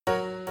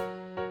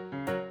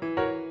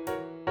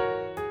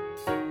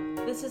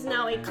This is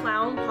now a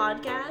clown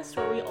podcast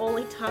where we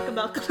only talk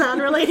about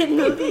clown-related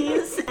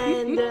movies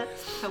and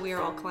how we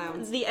are all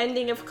clowns. The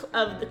ending of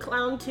the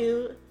Clown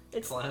 2.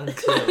 It's Clown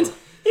 2.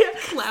 Yeah,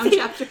 Clown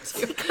Chapter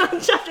 2.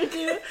 Clown Chapter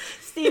 2.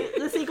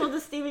 The sequel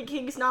to Stephen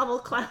King's novel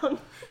Clown.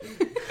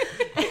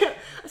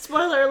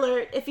 Spoiler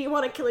alert, if you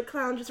want to kill a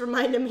clown, just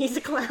remind him he's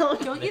a clown.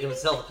 Make him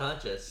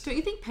self-conscious. Don't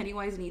you think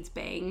Pennywise needs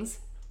bangs?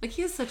 Like,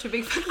 he has such a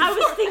big fucking I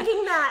was forehead.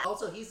 thinking that.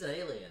 Also, he's an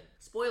alien.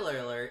 Spoiler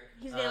alert.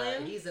 He's an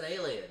alien? He's an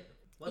alien.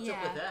 What's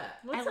up with that?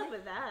 What's up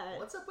with that?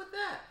 What's up with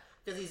that?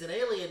 Because he's an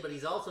alien, but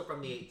he's also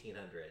from the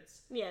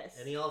 1800s. Yes.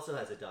 And he also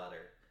has a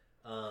daughter.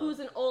 Who's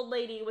an old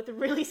lady with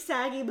really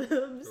saggy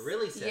boobs.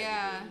 Really saggy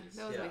boobs.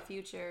 That was my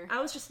future.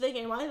 I was just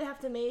thinking, why do they have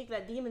to make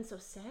that demon so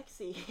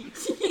sexy?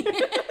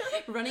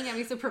 Running at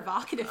me so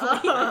provocatively.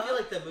 I feel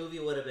like the movie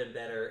would have been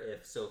better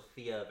if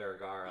Sofia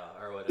Vergara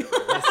or whatever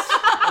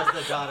was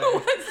the daughter.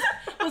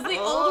 Was the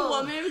old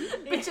woman,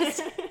 but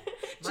just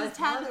My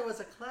father was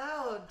a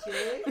clown,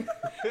 Jake.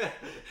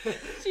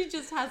 She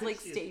just has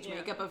like stage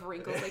makeup of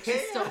wrinkles. Like,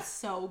 she's still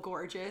so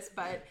gorgeous,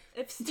 but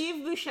If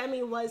Steve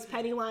Buscemi was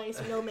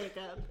Pennywise, no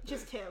makeup,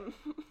 just him.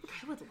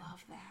 I would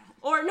love that.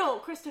 Or no,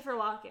 Christopher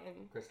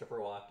Walken. Christopher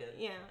Walken.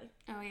 Yeah.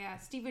 Oh yeah,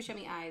 Steve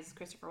Buscemi eyes,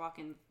 Christopher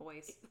Walken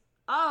voice.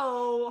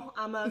 Oh,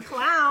 I'm a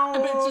clown.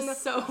 It's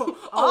just so.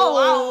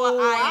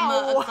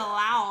 I'm a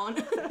clown.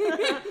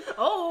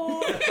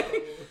 Oh.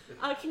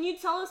 Can you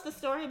tell us the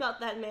story about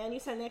that man you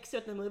sat next to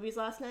at the movies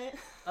last night?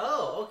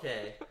 Oh,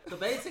 okay. So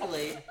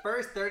basically,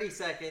 first 30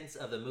 seconds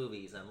of the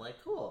movies, I'm like,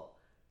 cool.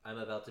 I'm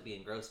about to be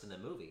engrossed in the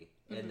movie.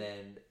 Mm-hmm. And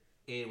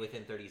then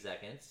within 30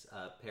 seconds,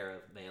 a pair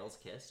of males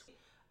kissed.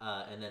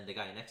 And then the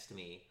guy next to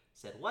me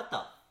said, "What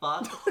the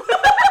fuck?"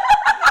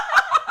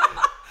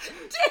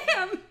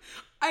 Damn!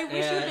 I wish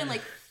you had been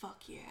like,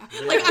 fuck yeah.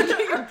 Like, under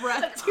your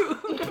breath, too.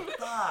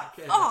 Fuck.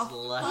 And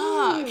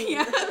Oh, fuck.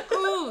 Yeah.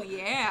 Ooh,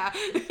 yeah.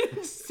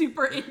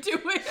 Super into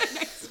it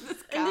next to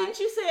this guy. And didn't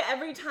you say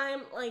every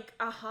time, like,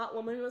 a hot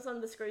woman was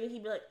on the screen,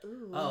 he'd be like,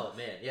 ooh. Oh,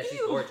 man. Yeah,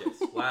 she's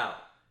gorgeous. Wow.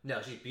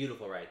 No, she's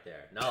beautiful right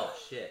there. No,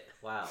 shit.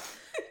 Wow.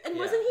 And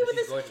yeah, wasn't he with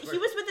his... gorgeous. He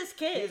was with his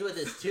kids. He was with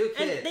his two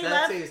kids.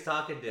 That's who he was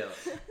talking to.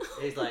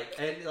 He's like...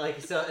 And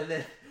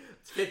then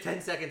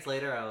 10 seconds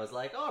later, I was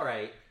like, all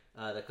right.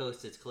 The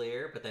coast is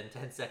clear, but then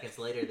 10 seconds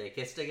later they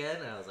kissed again,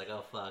 and I was like,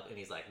 oh fuck. And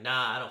he's like,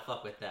 nah, I don't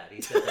fuck with that.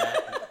 He said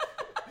that.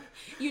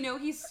 You know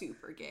he's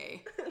super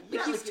gay. Like,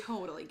 Yeah, he's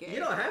totally gay. You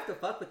don't have to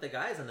fuck with the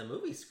guys on the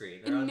movie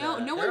screen.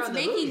 No one's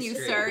making you,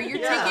 sir. Your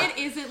ticket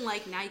isn't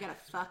like, now you gotta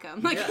fuck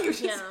him. Like, you're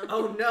just...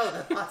 Oh no,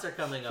 the thoughts are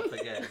coming up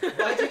again.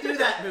 Why'd you do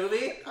that,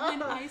 movie? I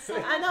know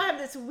I have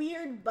this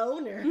weird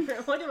boner.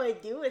 What do I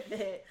do with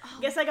it?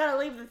 Guess I gotta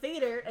leave the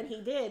theater, and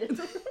he did.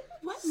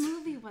 What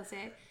movie was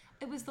it?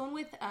 It was the one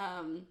with,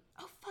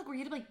 where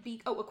you had to, like,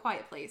 A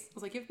Quiet Place. I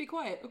was like, you have to be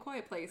quiet, A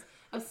Quiet Place.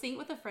 I was seeing it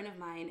with a friend of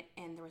mine,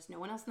 and there was no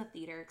one else in the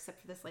theater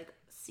except for this, like,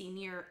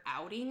 senior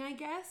outing, I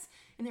guess.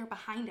 And they were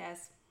behind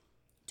us,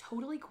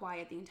 totally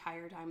quiet the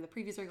entire time. The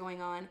previews are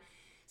going on.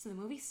 So the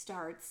movie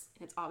starts,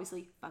 and it's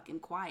obviously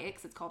fucking quiet,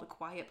 because it's called A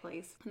Quiet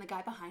Place. And the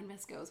guy behind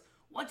us goes,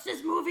 "What's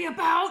this movie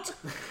about?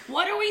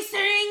 What are we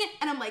saying?"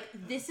 And I'm like,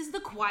 this is the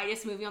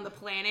quietest movie on the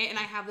planet. And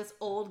I have this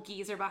old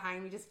geezer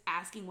behind me just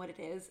asking what it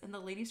is. And the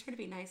lady's trying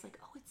to be nice, like,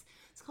 "Oh, it's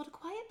called A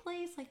Quiet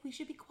Place. Like, we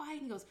should be quiet."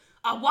 And he goes,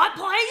 "A what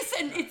place?"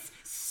 And it's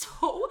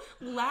so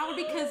loud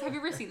because, have you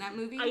ever seen that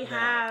movie? I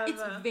have.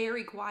 It's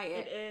very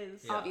quiet. It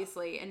is.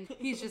 Obviously. And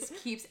he just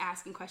keeps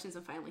asking questions,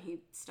 and finally he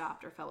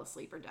stopped or fell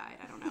asleep or died.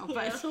 I don't know.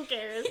 But yeah, who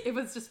cares? It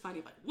was just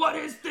funny. Like, what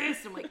is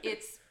this? And I'm like,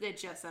 it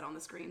just said on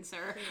the screen,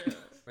 sir. Yeah.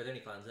 Were there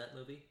any clowns in that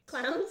movie?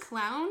 Clowns?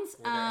 Clowns?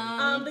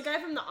 The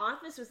guy from The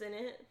Office was in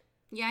it.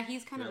 Yeah,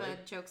 he's kind of a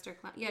jokester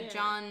clown. Yeah,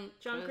 John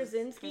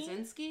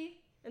Krasinski.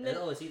 And then,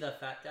 is he the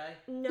fat guy?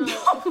 No,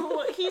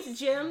 he's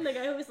Jim, the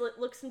guy who always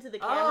looks into the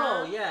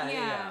camera. Oh,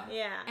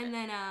 yeah. And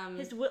then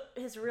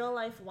his real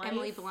life wife,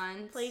 Emily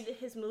Blunt, played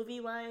his movie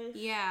wife.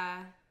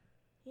 Yeah.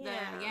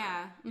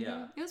 Yeah.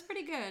 It was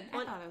pretty good.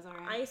 I thought it was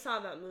alright. I saw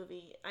that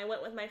movie. I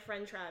went with my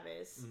friend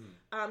Travis.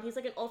 Mm-hmm. He's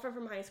like an old friend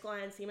from high school. I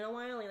hadn't seen him in a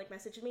while. He like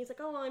messaged me. He's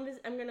like, "Oh,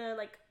 I'm gonna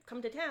like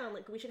come to town.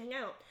 Like, we should hang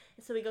out."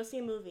 And so we go see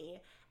a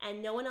movie,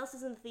 and no one else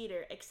is in the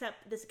theater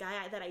except this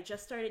guy that I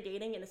just started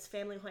dating and his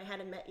family who I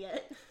hadn't met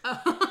yet.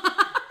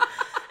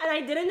 And I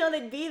didn't know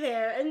they'd be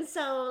there, and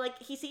so like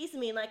he sees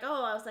me, and like,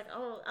 I was like,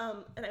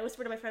 and I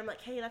whispered to my friend, I'm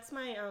like, "Hey, that's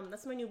my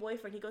new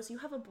boyfriend." He goes, "You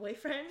have a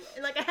boyfriend?"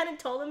 And like I hadn't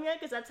told him yet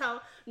because that's how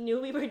new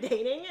we were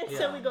dating, and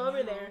so we go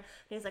over there, and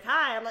he's like,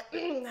 "Hi," I'm like,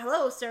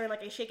 "Hello, sir," and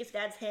like I shake his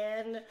dad's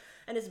hand,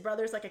 and his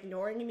brother's like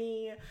ignoring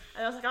me, and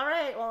I was like, "All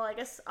right, well, I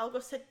guess I'll go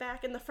sit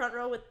back in the front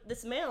row with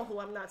this male who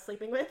I'm not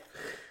sleeping with.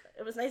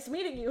 It was nice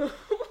meeting you."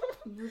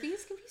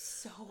 Movies can be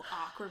so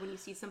awkward when you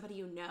see somebody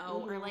you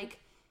know, or like.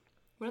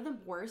 One of the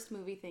worst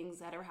movie things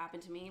that ever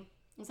happened to me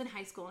was in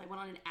high school, and I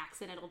went on an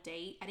accidental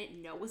date. I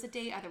didn't know it was a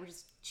date. I thought we were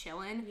just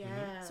chilling.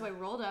 Yeah. So I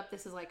rolled up.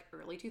 This is like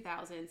early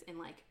 2000s in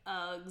like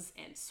Uggs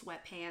and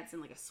sweatpants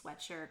and like a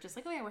sweatshirt. Just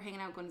like, oh yeah, we're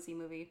hanging out, going to see a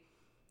movie.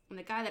 And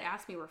the guy that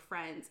asked me we're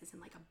friends is in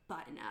like a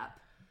button up.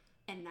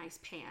 and nice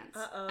pants.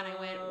 Uh-oh. And I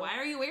went, why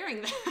are you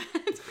wearing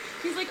that?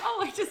 He's like,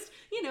 oh, I just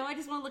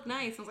want to look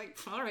nice. I was like,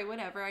 all right,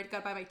 whatever. I got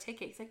to buy my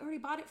ticket. He's like, I already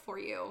bought it for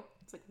you.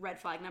 It's like red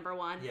flag number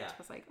one. Yeah. I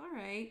was like, all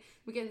right.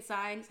 We get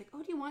inside. He's like,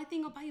 oh, do you want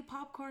anything? I'll buy you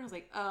popcorn. I was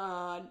like,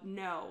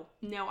 no,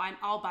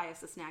 I'll buy us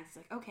the snacks. He's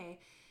like, okay.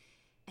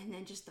 And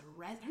then just the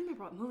rest, I don't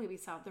remember what movie we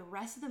saw. The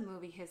rest of the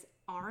movie, his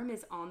arm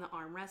is on the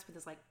armrest with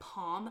his like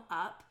palm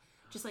up,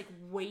 just like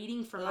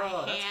waiting for my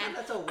hand.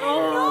 That's a weird.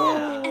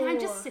 Oh, and I'm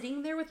just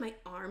sitting there with my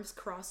arms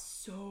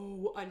crossed,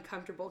 so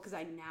uncomfortable because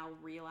I now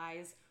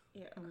realize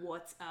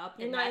what's up.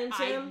 You're and not that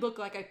into I him? look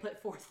like I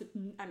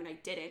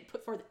didn't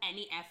put forth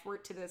any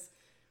effort to this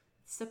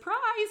surprise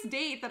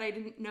date that I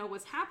didn't know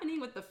was happening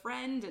with the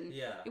friend, and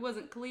it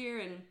wasn't clear,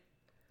 and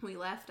we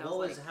left.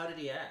 How did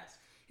he ask?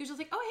 He was just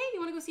like, oh, hey,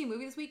 you want to go see a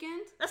movie this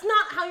weekend? That's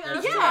not how you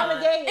ask Yeah. on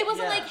a date. It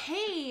wasn't like,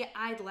 hey,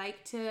 I'd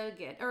like to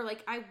or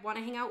like, I want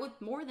to hang out with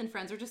more than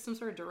friends, or just some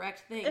sort of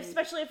direct thing.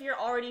 Especially if you're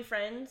already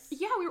friends.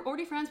 Yeah, we were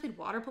already friends. We had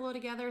water polo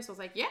together, so I was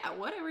like, yeah,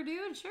 whatever,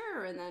 dude,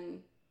 sure. And then,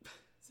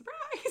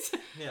 surprise!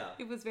 Yeah.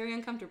 It was very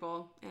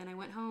uncomfortable, and I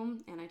went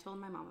home, and I told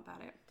my mom about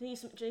it. Did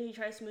he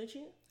try to smooch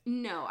you?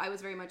 No, I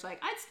was very much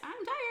like, I'm tired,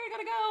 I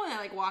gotta go, and I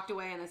like walked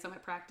away, and I saw my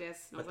practice.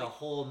 And But the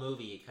whole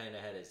movie, he kind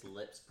of had his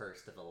lips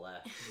pursed to the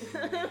left,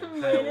 kind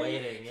of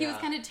waiting. He was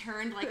kind of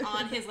turned like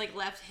on his like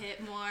left hip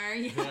more.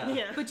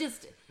 Yeah. But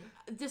just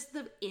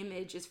the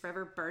image is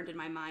forever burned in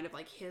my mind of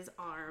like his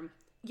arm.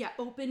 Yeah,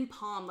 open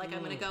palm, like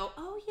I'm gonna go,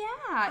 oh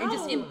yeah, and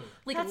just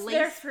like that's lace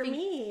there for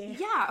me.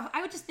 Yeah,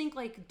 I would just think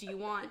like, do you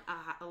want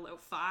a low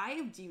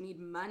five? Do you need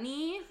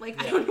money?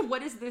 Like, I don't know,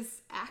 what is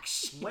this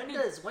action? When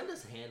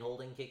does hand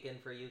holding kick in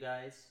for you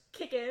guys?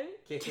 Kick in.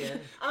 Kick in.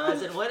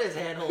 As in, when is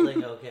hand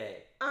holding okay?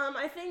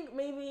 I think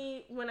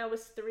maybe when I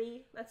was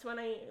 3, that's when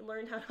I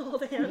learned how to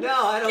hold hands.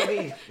 No, I don't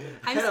mean.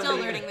 I'm still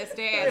learning this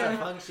day. As a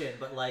function,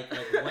 but like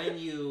when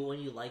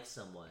you like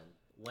someone.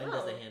 When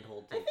does the hand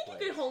hold take place? I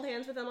think you could hold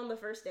hands with them on the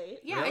first date.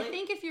 Yeah, Really? I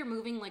think if you're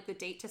moving like the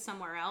date to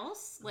somewhere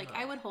else, like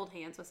I would hold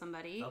hands with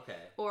somebody. Okay.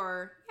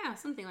 Or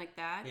something like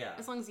that. Yeah.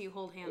 As long as you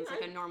hold hands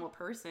like a normal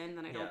person,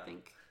 then I don't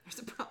think there's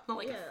a problem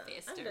like a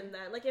fist. I've done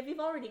that. Like if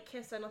you've already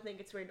kissed, I don't think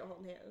it's weird to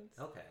hold hands.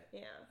 Okay.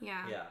 Yeah.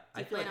 Yeah. Yeah.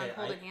 Do you plan on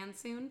holding hands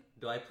soon?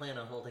 Do I plan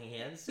on holding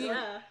hands soon?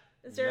 Yeah.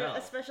 Is there a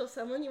special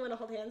someone you want to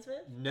hold hands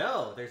with?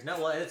 No, there's no.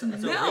 Well, it's No.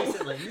 so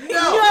recently.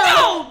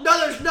 No,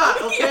 there's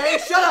not. Okay,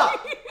 shut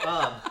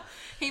up.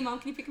 Hey, Mom,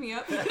 can you pick me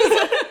up?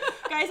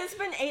 Guys, it's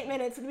been 8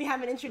 minutes and we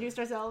haven't introduced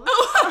ourselves.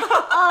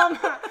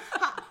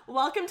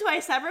 Welcome to I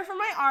Sever From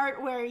My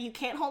Art, where you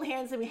can't hold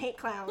hands and we hate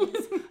clowns.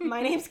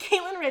 My name's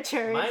Kaitlin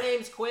Richards. My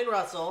name's Quinn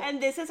Russell.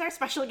 And this is our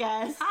special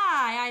guest.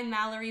 Hi, I'm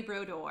Mallory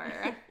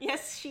Brodeur.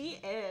 Yes, she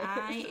is.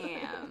 I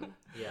am.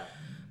 Yeah.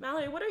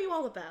 Mallory, what are you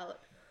all about?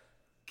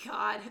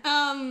 God.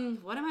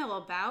 What am I all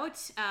about?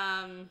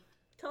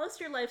 Tell us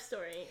your life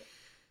story.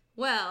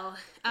 Well,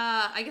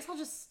 I guess I'll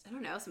just, I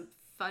don't know, some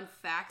fun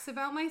facts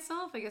about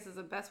myself, I guess is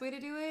the best way to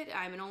do it.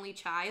 I'm an only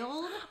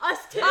child. Us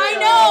too. I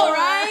know,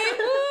 right?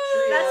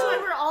 That's why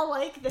we're all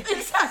like this.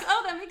 Exactly.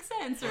 Oh, that makes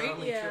sense, right? We're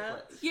only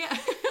triplets. Yeah,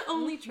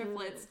 only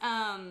triplets.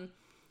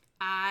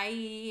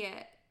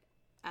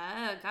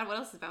 God, what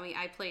else is about me?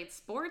 I played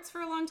sports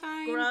for a long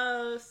time.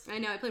 Gross. I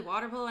know, I played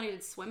water polo and I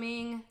did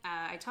swimming.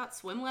 I taught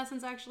swim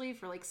lessons actually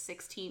for like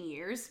 16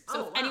 years.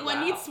 So if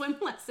anyone needs swim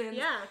lessons,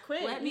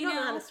 Quinn, let me you don't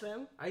know how know. to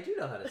swim. I do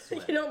know how to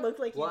swim. You don't look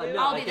like you do. No,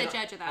 I'll be the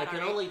judge of that. I can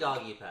alright? only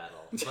doggy paddle.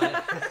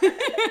 But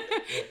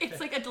It's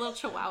like a little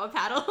chihuahua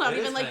paddle, not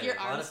even like your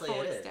arms honestly,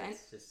 full it is. extent.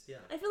 It's just, yeah.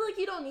 I feel like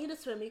you don't need to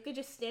swim. You could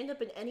just stand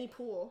up in any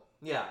pool.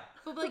 Yeah.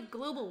 But like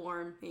global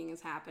warming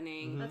is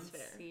happening. That's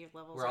fair. Sea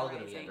levels We're all going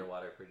going to be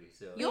underwater pretty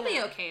soon. You'll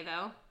be okay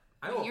though.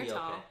 I won't You're be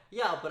tall. okay.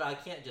 Yeah, but I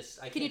can't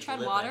just. Can you tread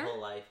live water? My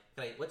whole life.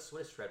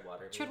 What is tread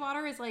water? Tread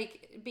water is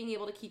like being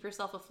able to keep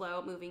yourself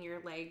afloat, moving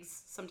your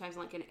legs, sometimes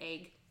like an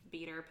egg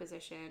beater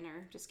position,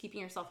 or just keeping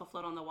yourself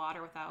afloat on the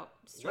water without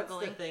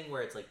struggling. What's the thing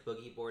where it's like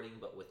boogie boarding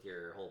but with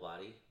your whole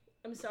body?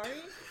 I'm sorry?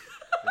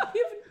 Body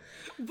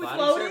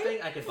floating?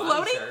 surfing? I could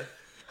body Floating?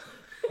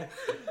 surf.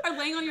 Or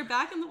laying on your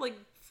back and like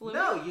floating?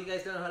 No, you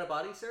guys don't know how to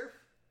body surf?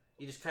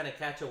 You just kind of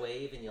catch a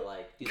wave and you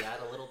like do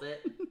that a little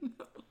bit?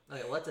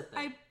 Okay, what's a thing?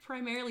 I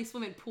primarily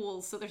swim in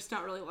pools, so there's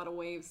not really a lot of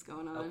waves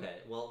going on. Okay,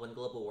 well, when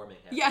global warming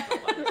happens, Yeah. I'll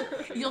body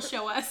surf. You'll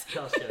show us.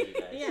 I'll show you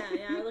guys. Yeah,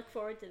 I look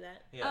forward to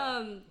that.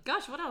 Yeah.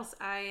 Gosh, what else?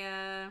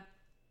 I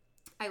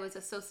was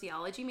a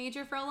sociology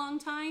major for a long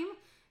time,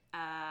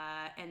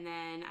 and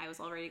then I was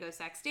all ready to go to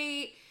Sac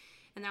State,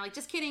 and they're like,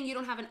 just kidding, you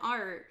don't have an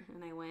art.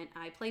 And I went,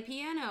 I play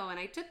piano, and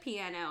I took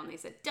piano, and they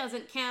said,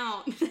 doesn't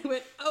count. And I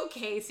went,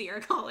 okay,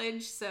 Sierra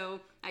College. So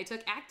I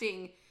took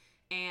acting,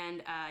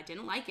 and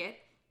didn't like it.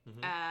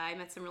 Mm-hmm. I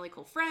met some really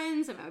cool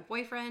friends. I met my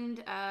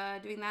boyfriend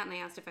doing that, and they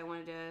asked if I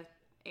wanted to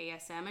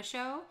ASM a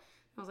show.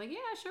 I was like,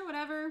 yeah, sure,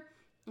 whatever.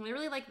 And I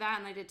really liked that,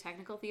 and I did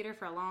technical theater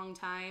for a long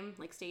time,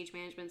 like stage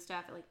management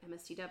stuff at like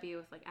MSTW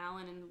with like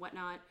Alan and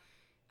whatnot.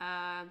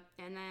 And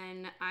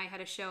then I had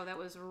a show that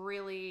was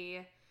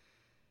really,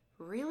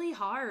 really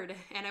hard,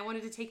 and I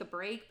wanted to take a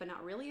break, but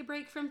not really a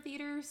break from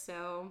theater,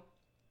 so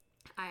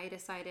I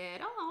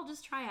decided, I'll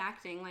just try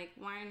acting. Like,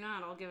 why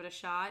not? I'll give it a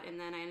shot. And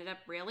then I ended up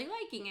really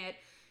liking it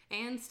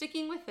and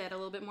sticking with it a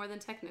little bit more than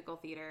technical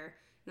theater.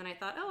 And then I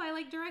thought, I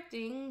like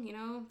directing. You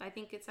know, I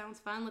think it sounds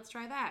fun. Let's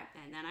try that.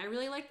 And then I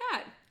really like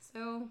that.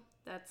 So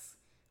that's,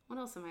 what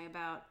else am I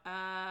about?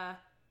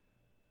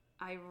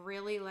 I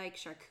really like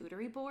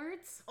charcuterie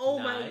boards. Oh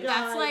my Nice. god.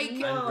 That's like-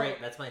 no. I'm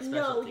great. That's my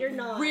specialty. No, you're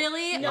not.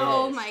 Really? No.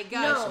 Oh my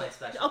gosh. No. That's my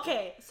specialty.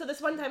 Okay, so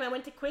this one time I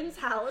went to Quinn's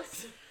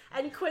house,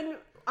 and Quinn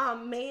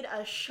made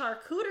a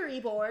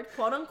charcuterie board,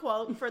 quote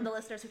unquote, for the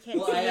listeners who can't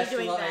Well, see I me asked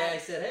doing her, that. I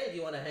said, hey, do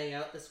you want to hang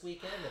out this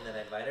weekend? And then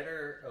I invited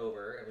her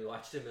over, and we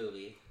watched a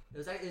movie. It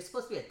was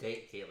supposed to be a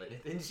date,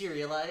 Kaitlin. Didn't you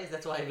realize?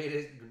 That's why I made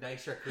a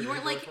nice charcuterie You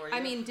weren't board like, for you. I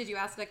mean, did you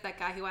ask like that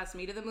guy who asked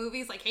me to the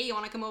movies? Like, hey, you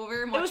want to come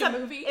over and It watch was a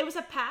movie? It was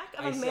a pack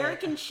of I said-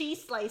 American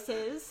cheese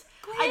slices,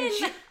 Quinn!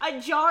 a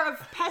jar of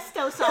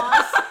pesto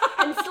sauce,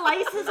 and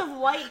slices of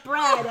white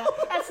bread.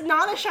 That's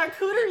not a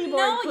charcuterie board,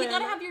 No, Quinn. you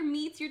gotta have your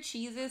meats, your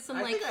cheeses, some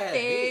I like think I had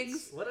figs,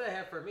 meats. What did I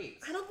have for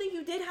meats? I don't think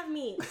you did have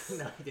meats.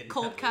 No, I didn't.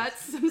 cold have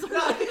cuts. meats.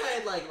 No, I think I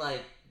had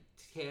like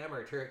ham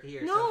or turkey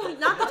or No, something.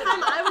 not the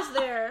time I was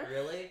there.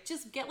 Really?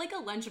 Just get like a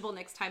Lunchable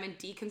next time and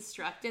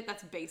deconstruct it.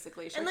 That's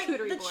basically a charcuterie And like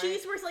the board.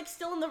 cheese was like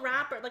still in the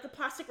wrapper, like the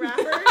plastic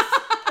wrappers.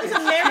 It was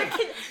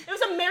American. It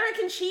was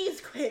American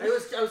cheese, Quinn.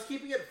 I was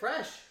keeping it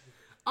fresh.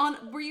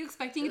 Were you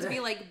expecting it to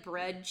be like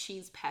bread,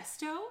 cheese,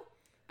 pesto?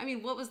 I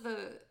mean, what was the?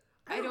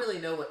 I don't really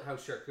know how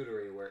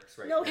charcuterie works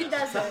right now. No, he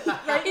doesn't.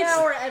 Right It's-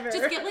 now or ever.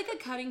 Just get like a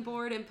cutting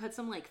board and put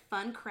some like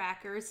fun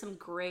crackers, some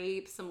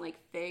grapes, some like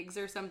figs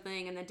or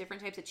something, and then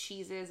different types of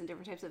cheeses and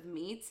different types of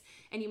meats,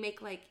 and you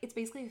make like it's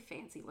basically a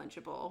fancy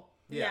Lunchable.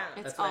 Yeah.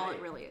 That's that's what I all it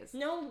made. really is.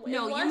 No,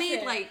 You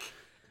made like,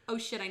 oh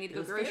shit, I need to It go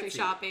was grocery fancy.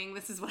 shopping.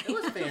 This is what It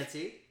was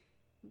fancy.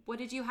 What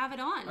did you have it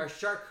on? Our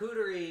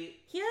charcuterie.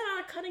 He had it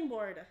on a cutting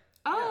board.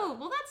 Oh,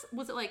 well,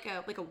 was it like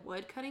a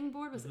wood cutting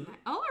board? Was it?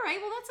 Oh, all right.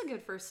 Well, that's a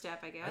good first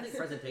step, I guess. I think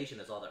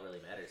presentation is all that really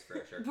matters for a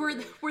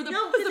charcuterie. Were the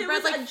No, was because the it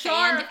bread was like a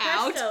jar fanned of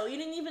out? pesto. You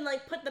didn't even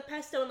like put the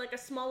pesto in like a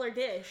smaller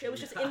dish. It was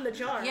just in the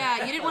jar.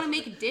 Yeah, you didn't want to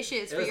make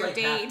dishes It for was your like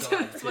date. half gone,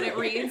 That's what it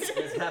too. reads.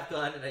 It was half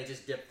gone, and I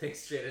just dipped things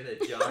straight in a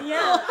jar.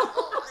 Yeah.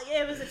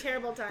 It was a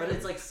terrible time. But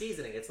it's like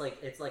seasoning. It's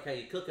like how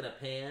you cook in a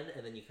pan,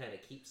 and then you kind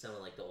of keep some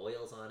of like the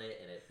oils on it,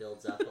 and it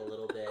builds up a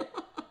little bit.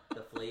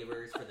 The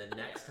flavors for the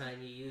next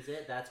time you use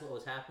it. That's what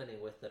was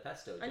happening with the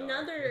pesto jar.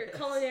 Another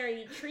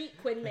culinary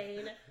treat Quinn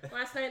made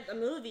last night at the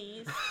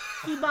movies.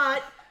 He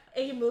bought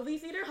a movie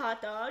theater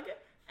hot dog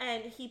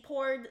and he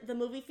poured the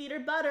movie theater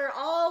butter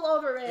all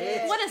over it.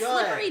 It's What a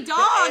good. slippery dog!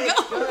 It's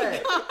Oh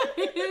good.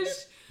 my gosh!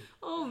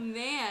 Oh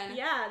man!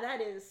 Yeah,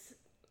 that is.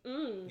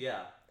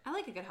 Yeah. I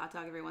like a good hot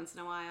dog every once in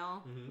a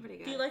while. Pretty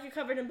good. Do you like it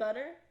covered in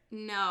butter?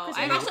 No, 'Cause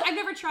I've you're not-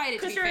 never tried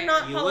it. To be you're fair.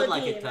 not You Paula would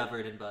like Deen. it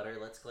covered in butter.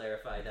 Let's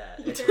clarify that.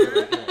 It's Yeah.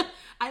 really good.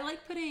 I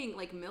like putting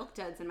like milk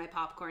duds in my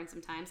popcorn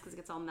sometimes because it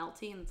gets all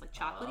melty and it's like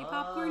chocolatey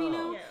popcorn, you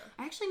know? Yeah.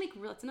 I actually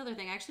that's another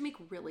thing. I actually make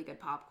really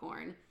good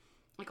popcorn.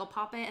 Like I'll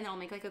pop it and then I'll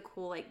make like a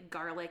cool like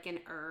garlic and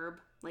herb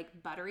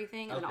like buttery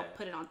thing and then I'll Okay.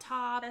 put it on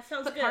top. That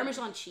sounds put good.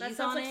 Parmesan cheese That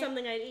sounds on like it.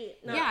 something I'd eat.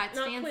 Not, Yeah, it's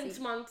not fancy. Quinn's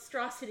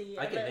monstrosity.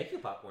 I of can it. make you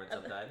popcorn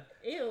sometime.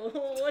 Ew,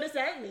 what does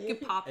that mean? You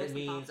could pop It some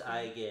means popcorn.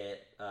 I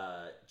get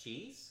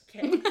cheese.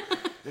 Okay.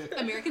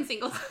 American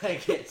singles. I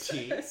get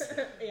cheese,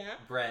 Yeah.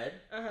 bread,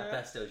 Uh-huh. a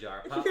pesto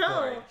jar, popcorn,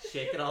 No.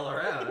 shake it all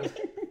around,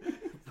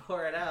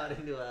 pour it out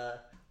into a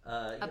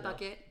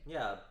bucket.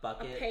 Yeah, a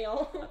bucket. A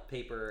pail. A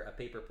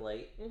paper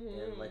plate,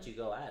 and let you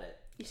go at it.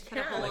 You just put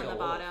a Yeah. hole Like in a the wolf.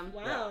 bottom.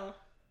 Wow.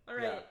 All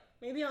right. Yeah.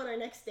 Maybe on our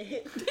next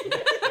date.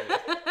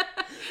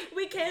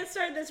 We can't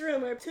start this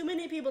rumor. Too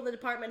many people in the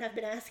department have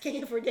been asking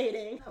if we're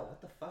dating. No,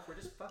 what the fuck? We're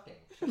just fucking.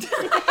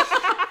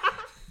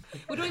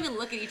 We don't even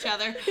look at each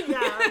other.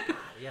 Yeah.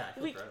 Yeah, I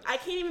feel gross. I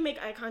can't even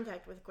make eye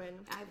contact with Quinn.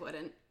 I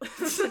wouldn't.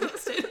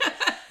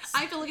 I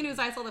have to look into his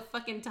eyes all the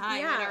fucking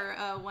time Yeah. at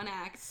our one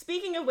act.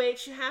 Speaking of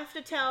which, you have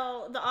to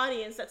tell the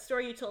audience that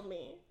story you told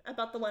me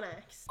about the one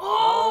axe.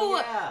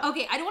 Oh, yeah.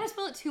 Okay, I don't want to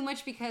spoil it too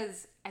much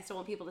because I still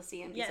want people to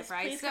see it and be Yes,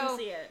 surprised. please So come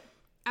see it.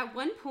 at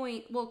one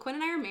point, well, Quinn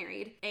and I are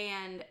married,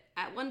 and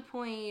at one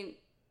point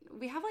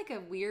we have like a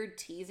weird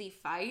teasy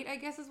fight, I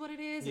guess is what it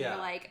is. Yeah. And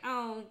you're like,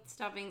 oh,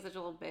 stop being such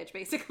a little bitch,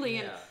 basically.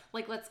 And Yeah.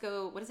 like, let's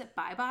go, what is it,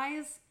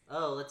 bye-byes?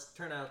 Oh, let's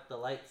turn out the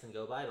lights and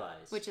go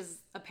bye-byes. Which is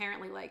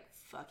apparently like,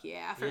 fuck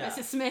yeah, for Yeah.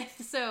 Mrs.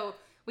 Smith. So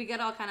we get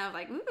all kind of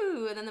like,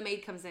 ooh, and then the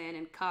maid comes in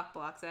and cock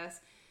blocks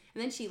us.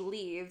 And then she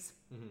leaves.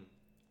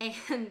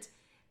 And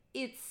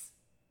it's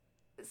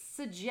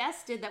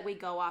suggested that we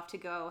go off to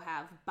go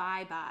have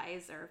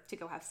bye-byes or to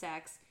go have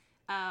sex.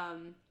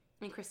 And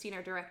Christine,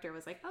 our director,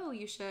 was like, oh,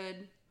 you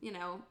should,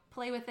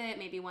 play with it.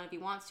 Maybe one of you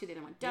wants to, the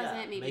other one doesn't.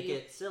 Yeah, Maybe make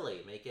it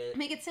silly. Make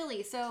it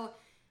silly. So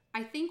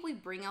I think we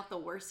bring out the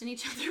worst in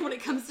each other when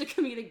it comes to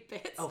comedic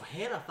bits. Oh,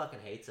 Hannah fucking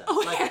hates us.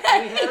 Oh, like, Hannah I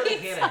mean, Hannah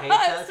hates hates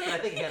us, us. but I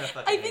think Hannah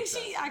fucking I think hates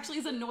she us. actually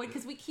is annoyed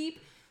because we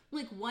keep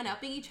like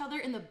one-upping each other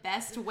in the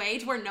best way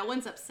to where no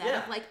one's upset.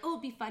 Yeah. Of like, oh,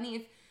 it'd be funny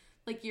if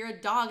like you're a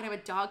dog and I'm a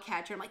dog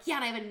catcher. I'm like, yeah,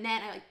 and I have a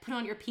net. And I like put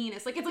on your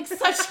penis. Like it's like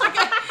such like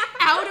a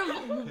out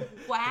of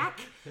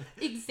whack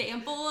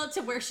example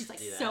to where she's like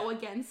so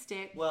against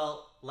it.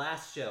 Well,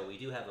 last show we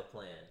do have a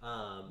plan.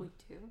 We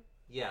do?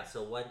 Yeah,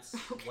 so once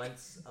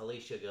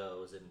Alicia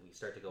goes and we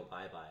start to go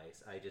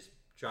bye-byes, I just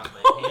drop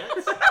my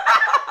pants and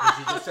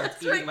she just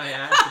starts eating my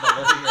ass in the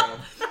living room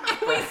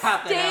for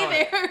half an hour.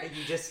 There. And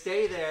you just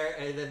stay there,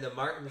 and then the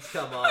Martins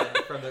come on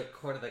from the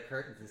corner of the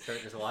curtains and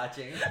start just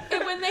watching.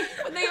 And when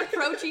they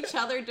approach each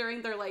other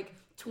during their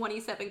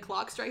 27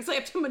 clock strikes, they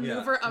have to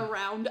maneuver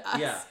around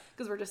us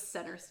because we're just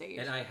center stage.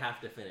 And I have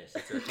to finish.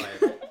 It's a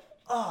requirement.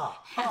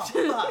 Fuck.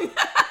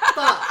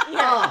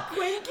 Yeah,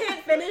 Quinn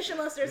can't finish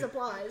unless there's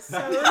applause. So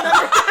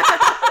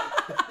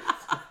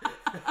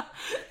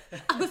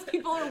Those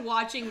people are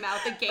watching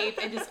mouth agape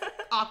and just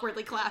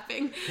awkwardly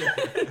clapping.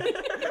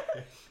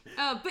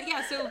 But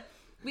yeah, so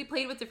we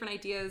played with different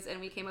ideas and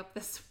we came up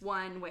with this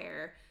one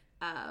where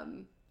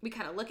we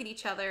kind of look at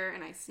each other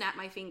and I snap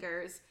my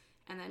fingers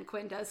and then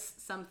Quinn does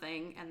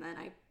something and then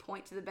I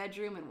point to the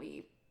bedroom and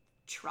we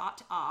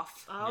trot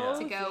off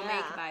to go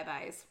make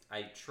bye-byes.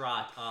 I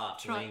trot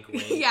off, wink,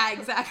 wink. Yeah,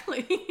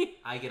 exactly.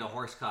 I get a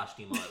horse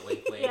costume on,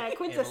 wink, wink. Yeah,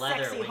 Quinn's a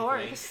leather, sexy wink,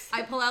 horse. Wink.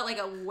 I pull out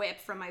a whip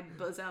from my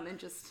bosom and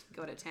just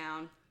go to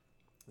town.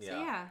 Yeah.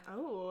 So yeah.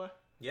 Oh.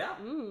 Yeah.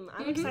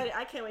 I'm excited.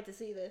 I can't wait to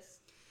see this.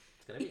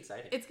 It's gonna be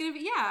exciting. It's gonna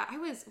be,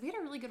 we had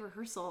a really good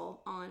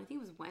rehearsal on, I think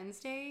it was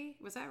Wednesday.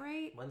 Was that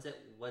right? Was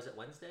it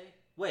Wednesday?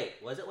 Wait,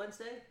 was it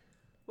Wednesday?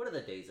 What are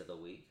the days of the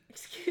week?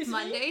 Excuse me?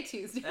 Monday,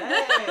 Tuesday.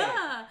 Hey!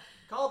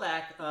 Call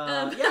back.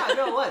 Yeah,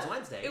 no, it was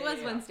Wednesday. It was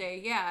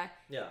Wednesday, yeah.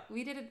 Yeah.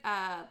 We did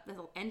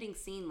the ending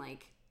scene 5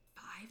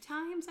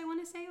 times, I want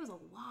to say. It was a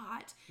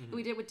lot. Mm-hmm.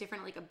 We did it with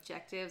different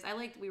objectives.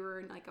 We were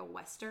in a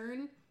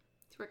Western.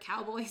 We're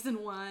cowboys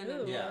in one.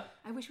 And yeah.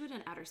 I wish we had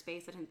done outer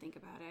space. I didn't think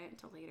about it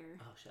until later.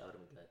 Oh shit, that would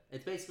have been good.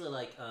 It's basically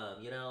like,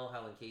 you know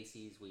how in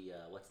Casey's we,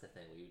 what's the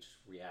thing? We just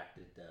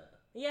reacted to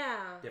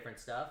different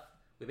stuff.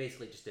 We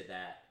basically just did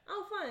that.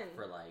 Oh, fun.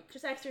 For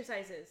just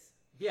exercises.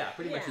 Yeah,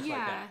 pretty much just like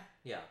that.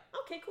 Yeah.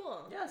 Okay,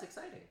 cool. Yeah, it's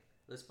exciting.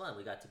 It was fun.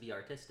 We got to be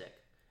artistic.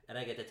 And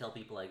I get to tell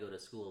people I go to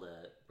school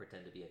to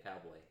pretend to be a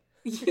cowboy.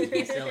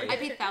 Silly. I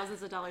paid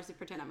thousands of dollars to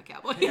pretend I'm a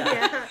cowboy.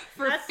 Yeah.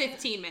 For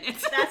 15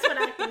 minutes. That's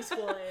what acting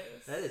school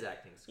is. That is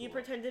acting school. You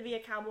pretend to be a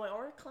cowboy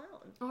or a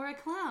clown. Or a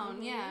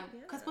clown, yeah.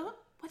 Because what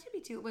did we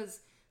do? It was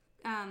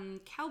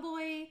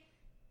cowboy,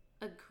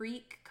 a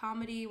Greek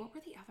comedy. What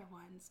were the other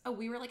ones? Oh,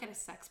 we were at a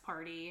sex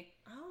party.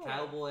 Oh.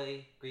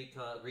 Cowboy, Greek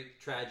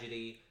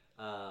tragedy,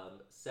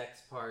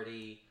 sex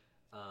party.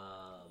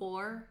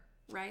 War,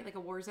 right? Like a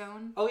war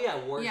zone. Oh yeah,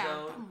 war zone. Yeah,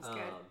 that one was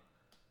good.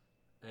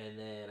 And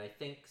then I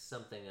think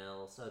something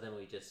else. Oh, then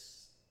we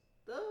just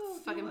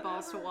fucking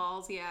balls to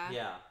walls. Yeah.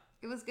 Yeah.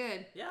 It was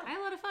good. Yeah. I had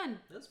a lot of fun.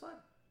 It was fun.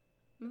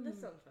 Mm-hmm.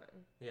 That sounds fun.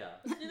 Yeah.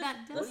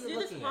 Let's do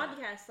this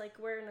podcast like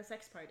we're in a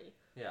sex party.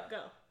 Yeah.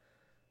 Go.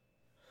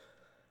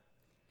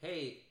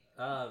 Hey,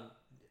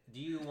 do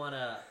you want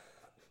to...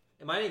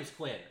 My name's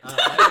Quinn.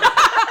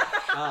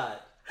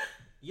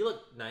 You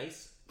look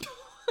nice.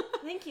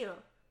 Thank you.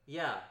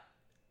 Yeah.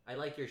 I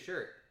like your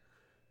shirt.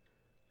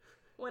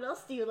 What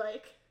else do you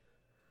like?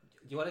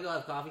 Do you want to go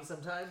have coffee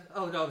sometime?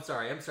 Oh, no, I'm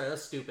sorry.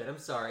 That's stupid. I'm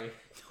sorry.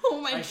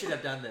 Oh, my God. I should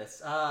have done this.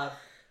 I'm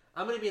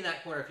going to be in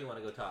that corner if you want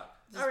to go talk.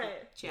 All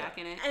right.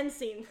 Jacking it. End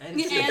scene.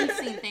 End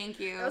scene, thank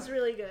you. That was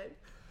really good.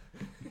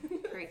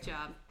 Great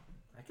job.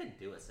 I couldn't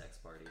do a sex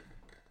party.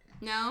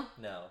 No?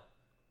 No.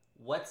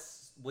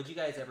 Would you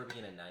guys ever be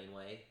in a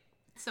 9-way?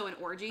 So an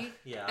orgy?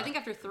 Yeah. I think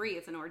after 3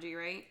 it's an orgy,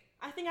 right?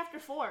 I think after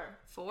 4.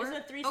 4? Isn't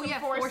it 3-some, oh,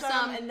 yeah,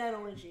 4-some, and then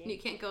orgy? You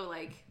can't go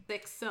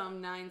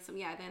 6-some, 9-some.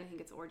 Yeah, then I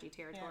think it's orgy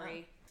territory.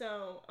 Yeah.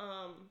 So,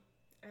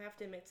 I have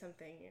to admit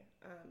something.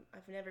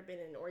 I've never been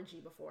in an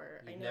orgy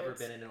before. You've never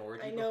been in an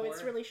orgy before? I know,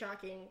 it's really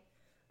shocking.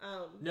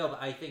 No,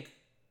 but I think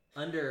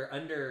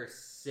under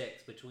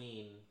 6,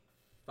 between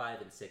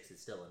 5 and 6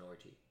 is still an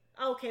orgy.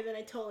 Okay, then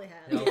I totally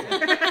have.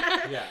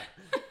 Okay. Yeah.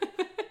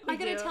 I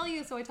gotta tell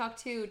you, so I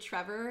talked to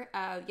Trevor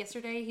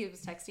yesterday. He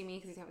was texting me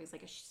because he's having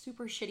a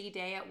super shitty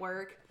day at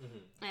work. Mm-hmm.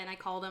 And I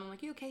called him. I'm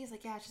like, you okay? He's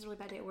like, yeah, it's just a really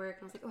bad day at work.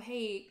 And I was like, oh,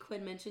 hey,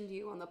 Quinn mentioned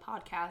you on the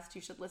podcast.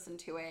 You should listen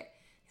to it.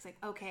 He's like,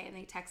 okay. And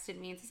then he texted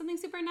me and said something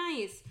super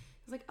nice. I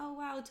was like, oh,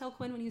 wow, tell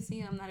Quinn when you see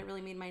him that it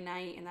really made my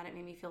night and that it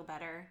made me feel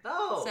better.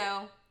 Oh.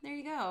 So, there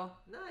you go.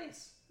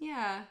 Nice.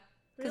 Yeah.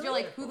 Because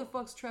Really? you're like, who the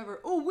fuck's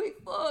Trevor? Oh, wait,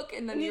 fuck.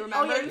 And then you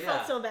remember. Oh, yeah, you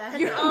felt so bad.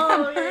 You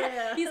remember.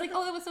 Yeah. He's like,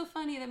 oh, that was so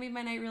funny. That made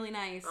my night really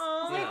nice.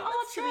 Oh, I was like,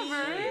 oh,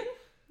 Trevor.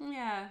 sweet.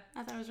 Yeah,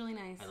 I thought it was really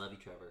nice. I love you,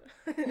 Trevor.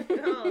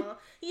 Oh,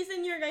 he's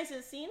in your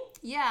guys' scene?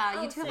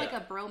 Yeah, you two have sick. a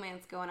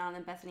bromance going on,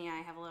 and Bethany and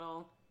I have a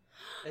little...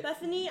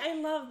 Bethany, I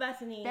love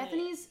Bethany.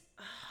 Bethany's...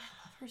 I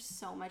love her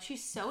so much.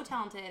 She's so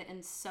talented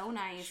and so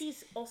nice.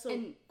 She's also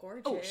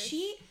gorgeous. Oh,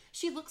 she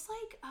looks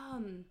like...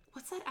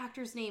 what's that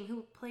actor's name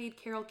who played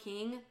Carole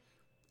King?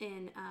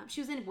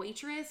 She was in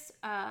Waitress.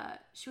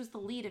 She was the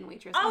lead in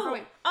Waitress.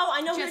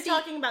 I know who you're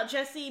talking about.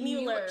 Jessie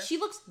Mueller. She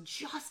looks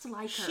just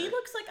like her. She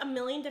looks like a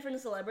million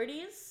different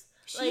celebrities.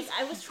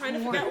 I was trying to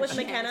figure out with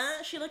McKenna.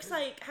 She looks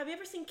like. Have you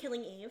ever seen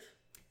Killing Eve?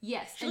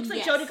 Yes. She looks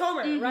like Jodie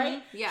Comer,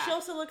 right? Yeah. She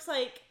also looks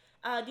like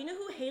Do you know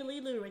who Haley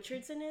Lou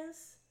Richardson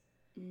is?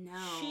 No.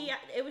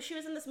 She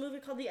was in this movie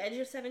called The Edge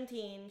of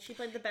 17. She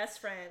played the best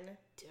friend.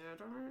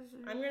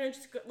 I'm gonna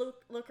just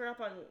look her up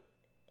on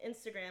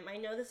Instagram. I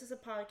know this is a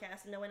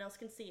podcast and no one else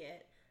can see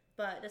it,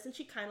 but doesn't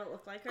she kind of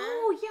look like her?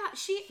 Oh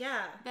yeah,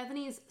 Yeah.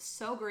 Bethany's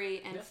so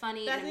great and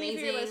funny Bethany, and amazing.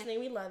 if you're listening,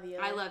 we love you.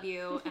 I love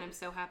you, and I'm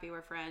so happy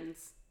we're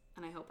friends,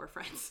 and I hope we're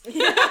friends.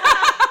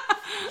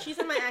 She's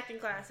in my acting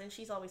class, and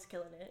she's always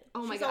killing it.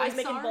 Oh my she's god, always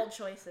making bold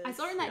choices. I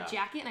saw her in that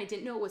jacket, and I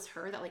didn't know it was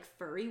her, that like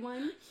furry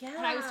one. Yeah.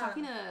 And I was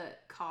talking to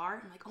Car,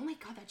 and I'm like, oh my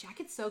god, that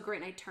jacket's so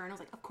great. And I turned, I was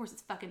like, of course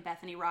it's fucking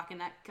Bethany rocking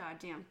that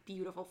goddamn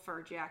beautiful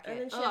fur jacket.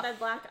 And then she had that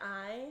black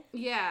eye.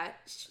 Yeah,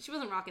 she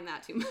wasn't rocking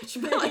that too much,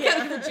 but like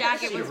the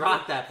jacket She was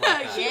rocked that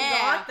black eye. She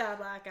rocked that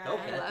black eye.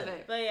 Okay. I love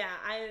it. But yeah,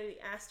 I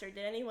asked her,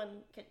 did anyone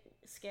get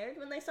scared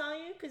when they saw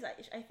you? Because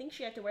I think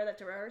she had to wear that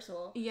to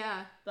rehearsal.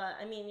 Yeah. But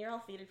I mean, you're all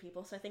theater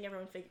people, so I think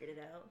everyone figured it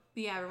out.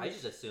 Yeah. I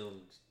just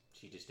assumed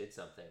she just did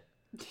something.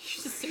 You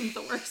just assumed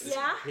the worst.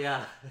 Yeah?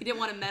 Yeah. You didn't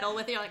want to meddle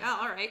with it. You're like, oh,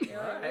 all right.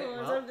 All right,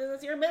 well,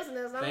 it's your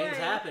business. All Things right.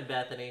 happen,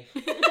 Bethany.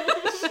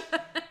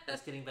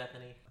 Just kidding,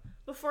 Bethany.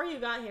 Before you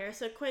got here,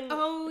 so Quinn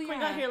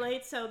got here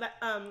late, so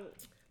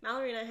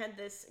Mallory and I had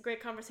this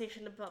great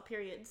conversation about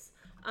periods.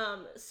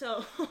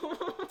 So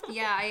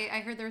Yeah,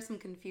 I heard there was some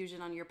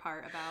confusion on your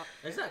part about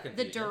There's not the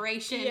confusion.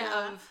 duration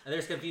of And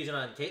there's confusion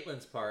on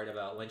Kaitlin's part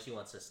about when she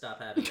wants to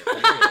stop having her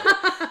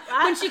period.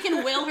 when she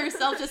can will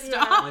herself to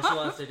stop. When she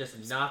wants to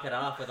just knock it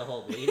off with the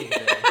whole bleeding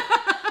thing.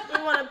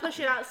 we want to push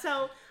it out.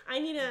 So I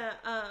need to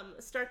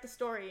start the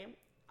story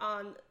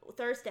on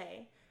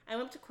Thursday. I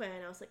went up to Quinn.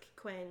 I was like,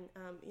 Quinn,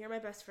 you're my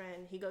best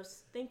friend. He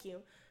goes, thank you.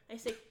 I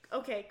say,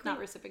 okay, Quinn. Not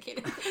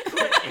reciprocated.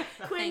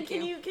 Quinn,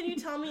 can you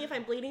tell me if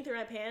I'm bleeding through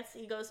my pants?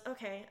 He goes,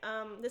 okay,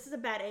 this is a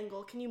bad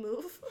angle. Can you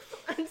move?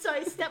 And so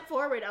I stepped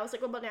forward. I was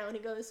like, what about now? And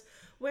he goes,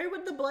 where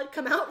would the blood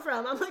come out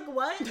from? I'm like,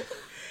 what?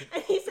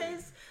 And he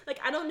says, like,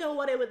 I don't know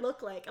what it would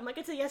look like. I'm like,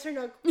 it's a yes or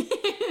no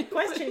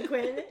question,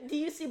 Quinn. Do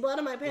you see blood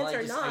on my pants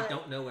or not? I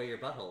don't know where your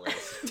butthole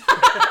is.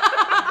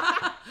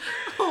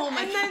 Oh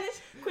my And god. then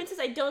Quinn says,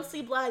 I don't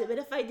see blood, but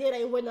if I did,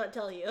 I would not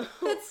tell you.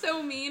 That's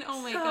so mean.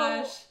 Oh my So,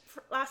 gosh.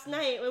 Last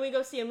night, when we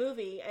go see a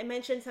movie, I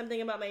mentioned something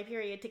about my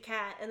period to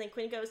Kat, and then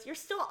Quinn goes, you're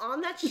still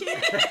on that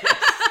shit?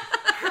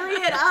 Hurry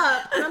it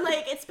up. And I'm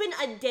like, it's been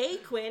a day,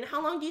 Quinn.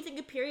 How long do you think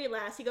a period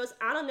lasts? He goes,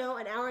 I don't know,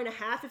 an hour and a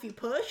half if you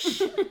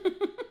push.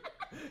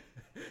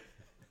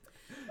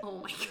 Oh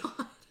my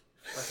god.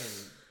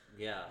 Fucking,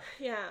 yeah.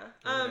 Yeah.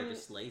 Women are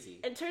just lazy.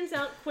 It turns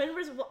out Quinn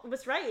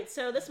was right.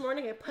 So this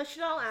morning I pushed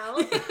it all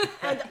out,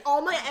 and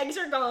all my eggs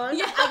are gone.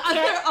 Yeah, I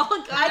they're all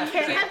gone. I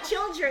can't have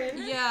children.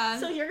 Yeah.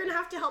 So you're gonna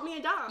have to help me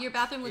adopt. Your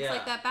bathroom looks Yeah.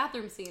 like that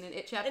bathroom scene in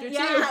It Chapter 2.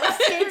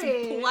 it's scary.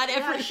 It's blood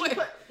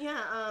everywhere.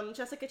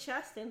 Jessica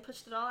Chastain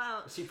pushed it all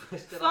out. She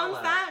pushed it Fun all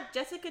out. fact: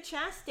 Jessica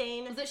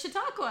Chastain. Was it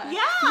Chautauqua?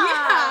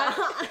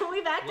 Yeah.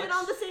 We've acted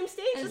on the same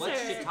stage as What's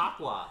her.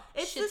 Chautauqua?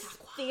 It's this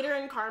theater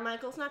in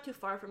Carmichael. It's not too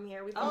far from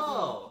here. We've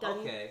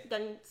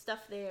done stuff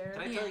there.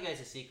 Can I tell you guys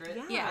a secret?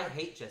 Yeah. I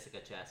hate Jessica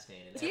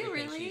Chastain and Do you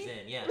everything really? she's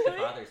in. Yeah, Really? she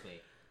bothers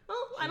me. Well,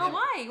 I She don't.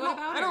 Why? What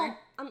about her?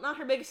 I'm not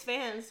her biggest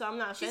fan, so I'm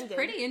not She's offended.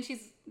 pretty and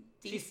she's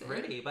decent. She's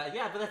pretty, but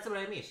yeah, but that's what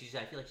I mean.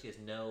 I feel like she has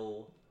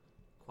no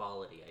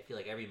quality. I feel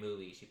like every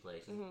movie she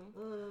plays.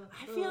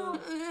 I feel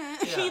Yeah.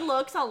 she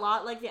looks a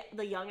lot like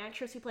the young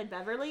actress who played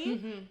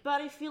Beverly,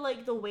 but I feel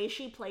like the way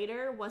she played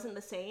her wasn't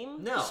the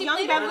same. No. She Young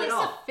played Beverly really at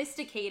all.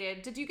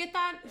 sophisticated. Did you get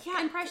that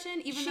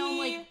impression? Even though I'm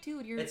like,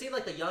 dude, you're... It seemed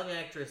like the young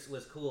actress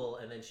was cool,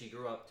 and then she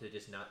grew up to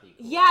just not be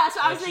cool. Yeah,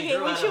 so I Like, was she thinking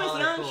grew when out she of was all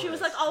her young, she was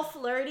coolness. like all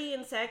flirty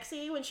and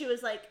sexy when she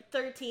was like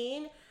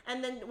 13,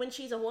 and then when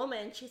she's a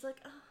woman, she's like,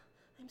 oh,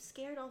 I'm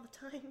scared all the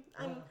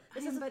time.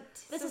 This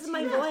is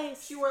my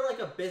voice. She wore like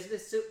a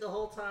business suit the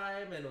whole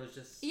time, and was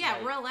just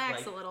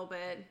relax a little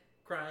bit.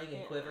 crying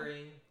and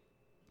quivering.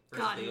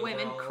 God, versus the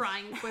women overalls.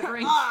 crying,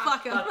 quivering.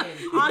 Fuck 'em.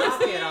 Fucking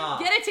Honestly, knock it off.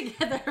 Get it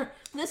together.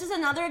 This is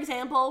another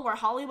example where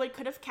Hollywood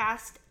could have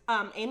cast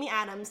Amy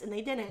Adams and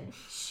they didn't.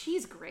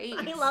 She's great.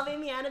 I love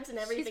Amy Adams and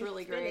everything. She's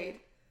really she's been in.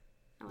 great.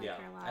 I like Yeah,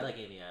 her a lot. I like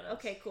Amy Adams.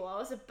 Okay, cool. I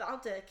was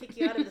about to kick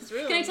you out of this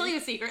room. Can I tell you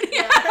a secret?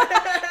 Yeah.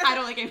 I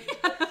don't like Amy.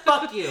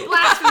 Fuck you.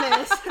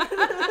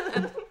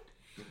 Blasphemous.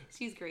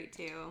 She's great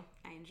too.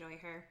 I enjoy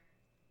her.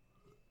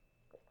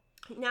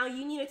 Now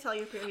you need to tell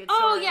your period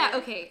Oh story. yeah,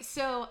 okay.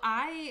 So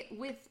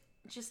with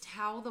just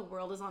how the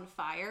world is on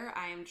fire,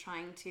 I am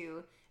trying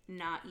to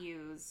not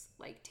use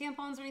like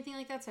tampons or anything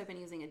like that. So I've been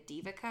using a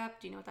Diva cup.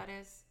 Do you know what that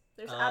is?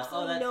 There's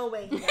absolutely no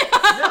way. No,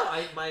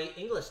 my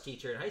English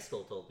teacher in high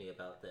school told me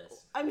about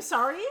this. I'm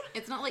sorry?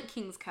 It's not like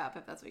King's Cup,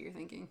 if that's what you're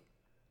thinking.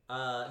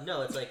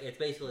 No, it's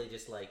basically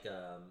just like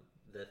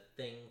the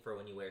thing for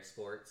when you wear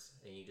sports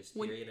and you just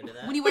period into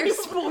that. When you wear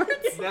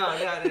sports? No.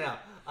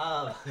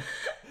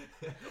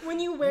 When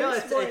you wear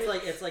sports.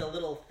 it's like a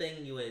little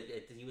thing you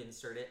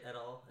insert it at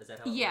all? Is that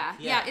how? It Yeah,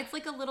 works? yeah. It's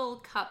like a little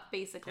cup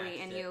basically,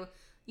 That's and it.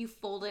 you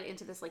fold it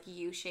into this like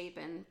U shape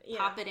and Yeah.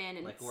 pop it in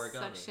and Like origami.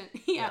 suction.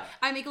 Yeah.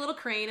 I make a little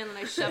crane and then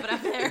I shove it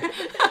up there.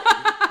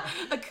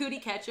 A cootie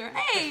catcher.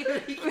 Hey.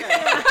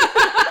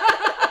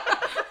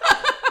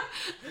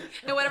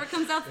 And whatever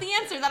comes out's the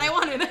answer that I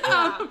wanted.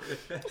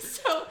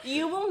 So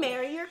you will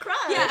marry your crush.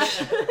 Yeah.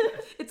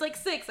 It's like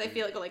 6, I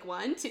feel like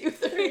 1, 2,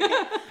 3.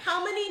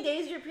 How many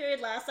days your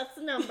period lasts, that's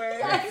the number.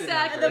 Yeah,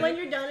 exactly. And then when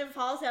you're done, it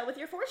falls out with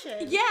your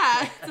fortune.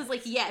 Yeah. So it's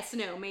like, yes,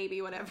 no,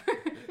 maybe, whatever.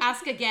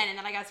 Ask again, and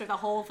then I gotta start the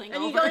whole thing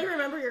and over. You don't even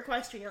remember your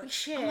question. You're like,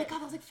 shit. Oh my god,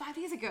 that was like 5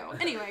 days ago.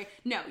 Anyway,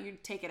 no, you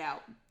take it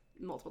out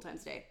multiple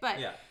times a day. But,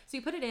 so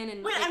you put it in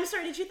and... Wait, I'm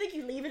sorry, did you think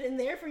you leave it in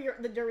there for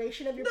the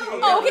duration of your period?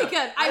 Oh, okay,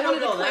 good. I don't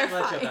wanted know to clarify.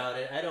 that much about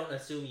it. I don't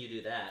assume you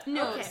do that.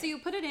 No, Okay. so you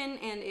put it in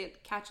and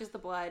it catches the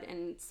blood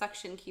and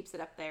suction keeps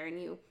it up there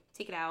and you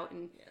take it out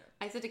and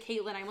I said to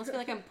Kaitlin, I almost feel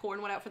like I'm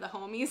pouring one out for the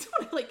homies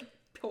when I like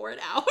pour it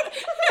out.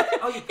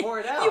 Oh, you pour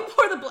it out? You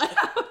pour the blood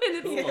out and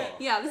it's Cool.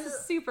 Yeah, this is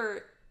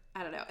super,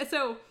 I don't know.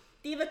 So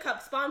Diva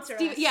Cup sponsor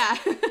us. yeah.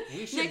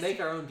 We should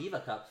make our own Diva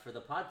Cups for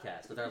the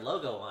podcast with our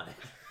logo on it.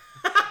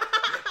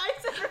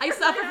 I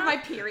suffer from my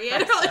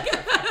period.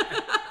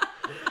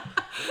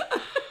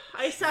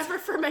 I suffer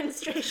from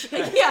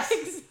menstruation. Yeah,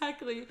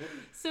 exactly.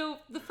 So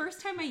the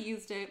first time I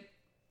used it,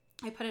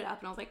 I put it up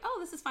and I was like, oh,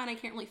 this is fine. I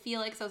can't really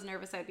feel it because I was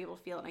nervous I'd be able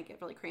to feel it and I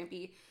get really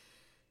crampy.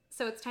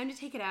 So it's time to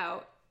take it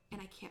out and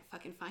I can't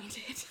fucking find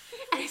it.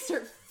 And I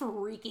start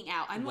freaking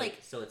out. I'm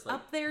so it's like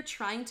up there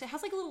trying to, it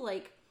has like a little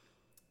like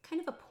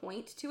kind of a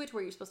point to it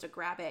where you're supposed to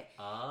grab it.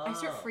 Oh. I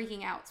start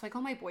freaking out. So I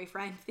call my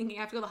boyfriend thinking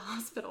I have to go to the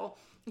hospital.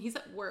 And he's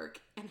at work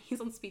and he's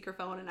on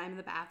speakerphone and I'm in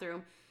the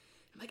bathroom.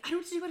 I'm like, I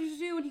don't know what to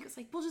do. And he goes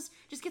like, well,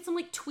 just get some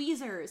like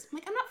tweezers. I'm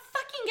like, I'm not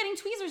fucking getting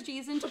tweezers,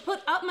 Jason, to put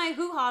up my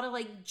hoo-ha to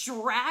like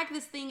drag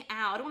this thing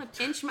out. I don't want to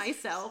pinch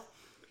myself.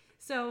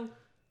 So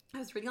I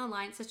was reading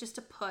online. It says just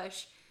to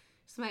push.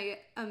 So my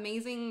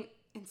amazing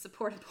and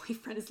supportive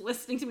boyfriend is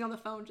listening to me on the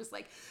phone, just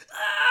like,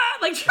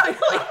 like trying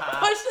to like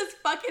push this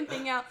fucking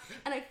thing out.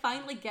 And I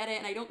finally get it.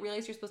 And I don't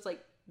realize you're supposed to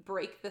like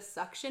break the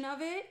suction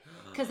of it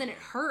because then it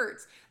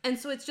hurts. And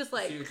so it's just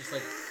like, so you're just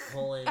like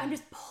pulling. I'm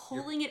just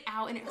pulling it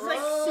out and it hurts like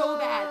so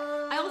bad.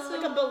 I also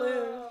like a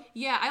balloon.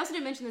 Yeah, I also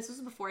didn't mention this. This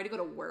was before I had to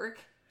go to work.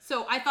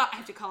 So I thought I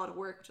have to call it to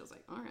work, which I was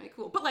like, all right,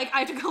 cool. But like I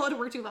have to call it to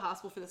work to go to the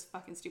hospital for this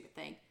fucking stupid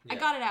thing. Yeah. I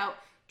got it out.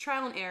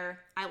 Trial and error.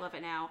 I love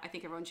it now. I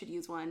think everyone should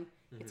use one.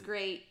 Mm-hmm. It's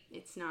great.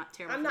 It's not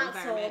terrible for the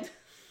environment. Sold.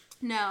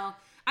 No.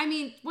 I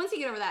mean, once you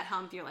get over that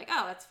hump, you're like,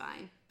 oh, that's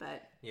fine.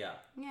 But yeah.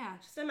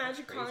 Just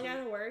imagine calling out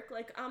of work,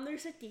 like,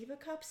 there's a Diva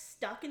Cup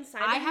stuck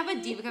inside I of have me.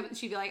 a Diva Cup, and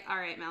she'd be like, all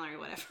right, Mallory,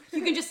 whatever.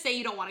 You can just say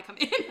you don't want to come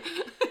in.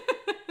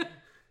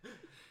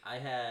 I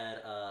had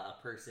a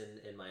person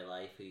in my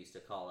life who used to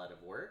call out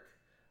of work.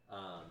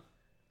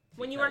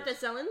 When you worked at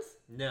Sellens?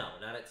 No,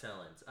 not at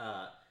Sellens.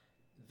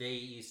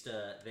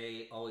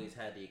 They always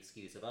had the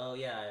excuse of, oh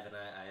yeah, I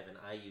have an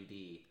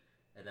IUD,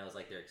 and that was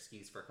like their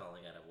excuse for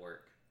calling out of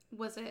work.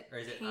 Was it? Or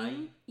is it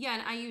pain? Yeah,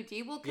 an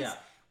IUD. Well, because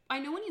I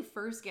know when you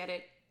first get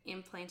it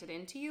implanted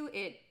into you,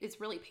 it's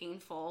really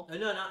painful. Oh,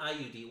 no, not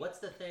IUD. What's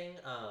the thing?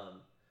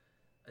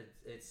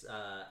 It's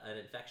an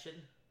infection.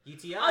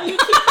 UTI. Oh, UTI.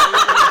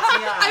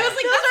 I was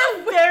like, those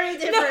are very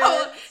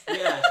different. No.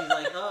 Yeah, she's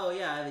like, oh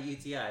yeah, I have a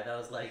UTI. That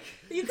was like,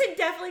 you could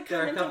definitely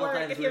come into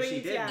work if you have a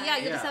UTI. Yeah,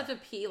 you just have to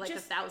pee like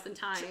 1,000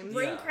 times.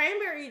 Bring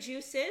cranberry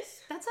juice,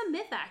 sis. That's a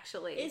myth,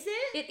 actually. Is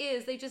it? It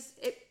is.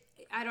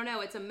 I don't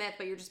know, it's a myth,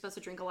 but you're just supposed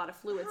to drink a lot of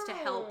fluids to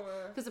help.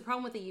 Because the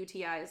problem with the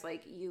UTI is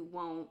like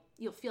you'll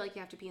feel like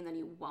you have to pee and then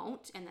you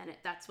won't, and then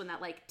that's when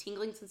that like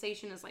tingling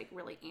sensation is like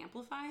really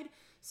amplified.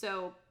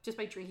 So just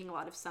by drinking a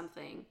lot of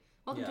something.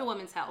 Welcome to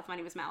Women's Health. My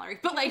name is Mallory,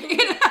 but like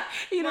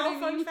you know,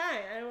 what I mean? Fun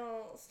fact: I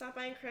will stop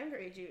buying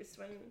cranberry juice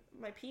when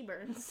my pee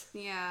burns.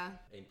 Yeah.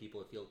 And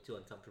people feel too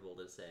uncomfortable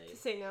to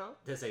say no.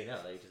 They just say,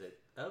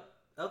 oh,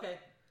 okay.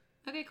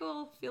 Okay,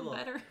 cool. Feel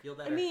better. Feel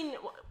better. I mean,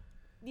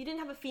 you didn't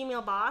have a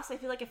female boss. I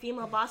feel like a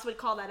female boss would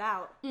call that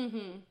out.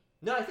 Mm-hmm.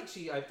 No, I think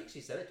she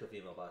said it to a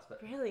female boss,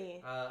 but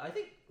really, I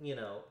think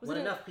when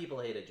enough people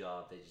hate a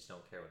job, they just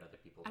don't care what other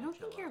people. I don't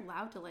think you're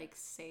allowed to like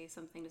say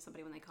something to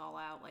somebody when they call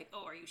out, like,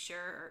 "Oh, are you sure?"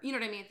 Or, you know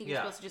what I mean? I think you're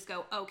supposed to just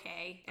go,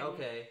 "Okay." And,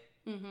 okay.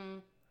 Mm-hmm.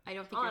 I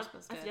don't think you're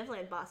supposed to. I've definitely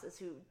had bosses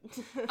who.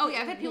 Oh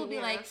yeah, I've had people be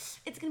like,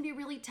 "It's gonna be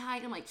really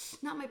tight." I'm like,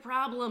 "Not my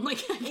problem."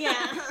 Like,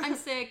 I'm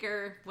sick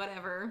or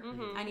whatever.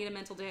 Mm-hmm. I need a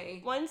mental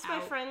day. Once my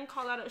friend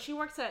called out. She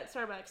works at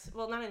Starbucks.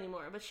 Well, not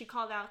anymore, but she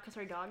called out because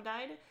her dog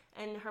died,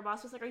 and her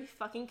boss was like, "Are you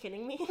fucking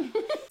kidding me?"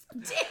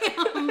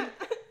 Damn.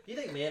 Do you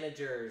think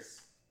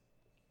managers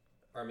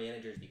are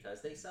managers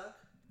because they suck,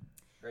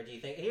 or do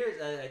you think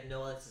I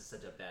know this is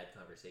such a bad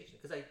conversation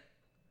because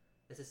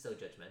this is so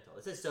judgmental.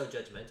 This is so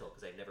judgmental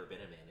because I've never been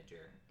a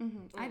manager.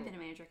 Mm-hmm. I've been a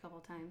manager a couple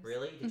of times.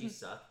 Really? Did you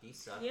suck? Do you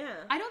suck? Yeah.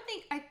 I don't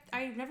think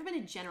I've never been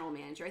a general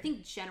manager. I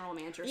think general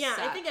managers suck.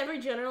 I think every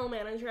general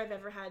manager I've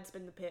ever had's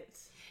been the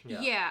pits.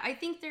 Yeah, I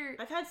think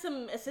I've had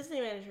some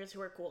assistant managers who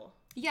are cool.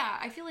 Yeah,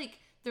 I feel like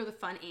they're the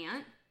fun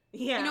aunt.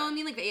 Yeah. You know what I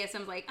mean? Like the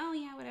ASM's like, oh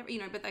yeah, whatever. You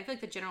know, but I feel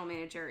like the general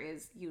manager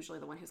is usually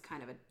the one who's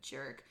kind of a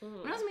jerk. Mm-hmm.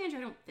 When I was a manager,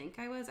 I don't think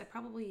I was. I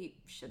probably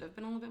should have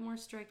been a little bit more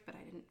strict, but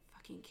I didn't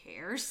fucking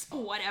cares?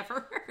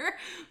 Whatever.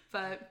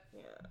 But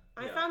yeah.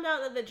 I found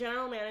out that the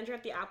general manager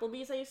at the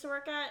Applebee's I used to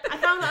work at, I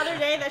found the other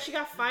day that she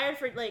got fired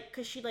for, like,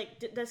 because she,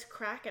 like, does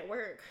crack at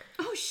work.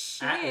 Oh,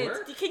 shit. At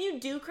work? Can you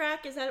do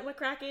crack? Is that what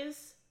crack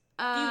is?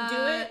 Do you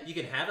do it? You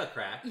can have a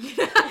crack.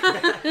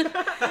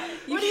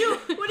 What do you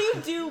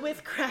do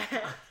with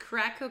crack?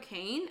 Crack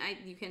cocaine?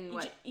 You can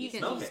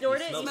snort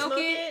it? Smoke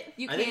it.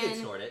 You I can. think you can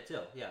snort it too.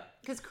 Yeah.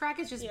 Because crack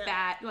is just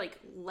bad, like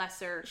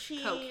lesser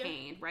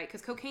cocaine, right?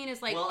 Because cocaine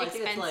is like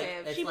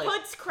expensive. She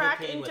puts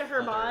crack into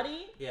her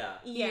body.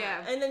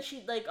 Yeah. And then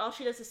she all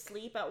she does is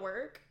sleep at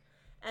work.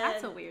 And,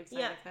 that's a weird side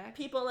effect.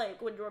 People like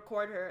would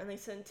record her and they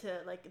send to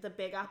like the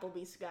big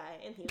Applebee's guy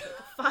and he's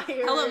like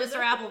fired. Hello,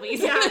 Mr.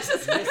 Applebee's. Yeah.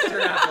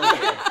 Mr.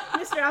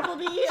 Applebee's. Mr.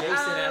 Applebee. Jason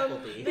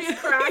Applebee. This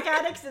crack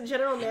addict's the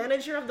general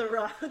manager of the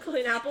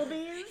Rockland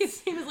Applebee's.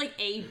 His name is like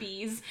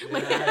A.B.'s.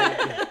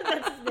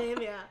 That's his name,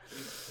 yeah.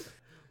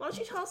 Why don't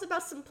you tell us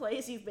about some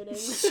plays you've been in?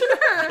 Sure.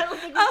 I don't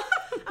think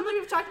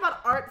we've talked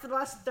about art for the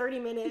last 30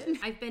 minutes.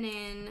 I've been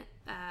in,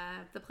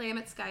 the play I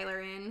met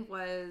Skylar in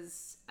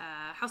was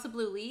House of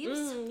Blue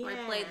Leaves, where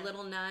I played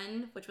Little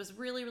Nun, which was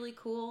really, really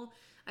cool.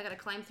 I got to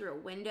climb through a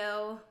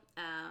window.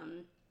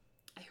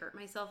 I hurt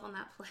myself on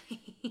that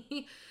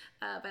play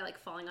by like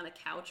falling on a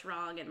couch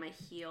wrong, and my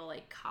heel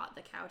like caught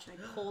the couch and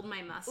I pulled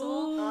my muscle.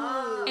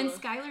 Ooh. And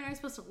Skylar and I were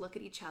supposed to look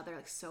at each other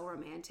like so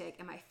romantic,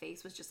 and my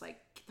face was just like,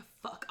 get the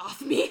fuck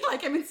off me.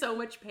 Like I'm in so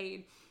much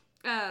pain.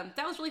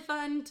 That was really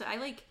fun. I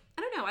like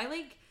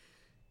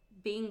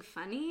being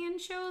funny in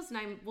shows,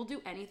 and we'll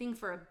do anything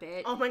for a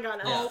bit. Oh my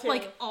god,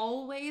 like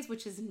always,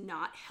 which is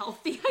not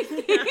healthy, I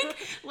think.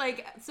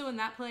 Like, so in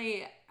that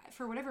play,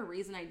 for whatever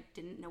reason, I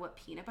didn't know what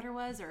peanut butter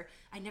was, or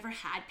I never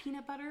had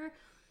peanut butter.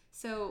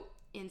 So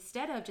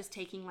instead of just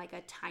taking like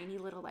a tiny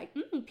little like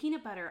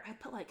peanut butter, I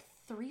put like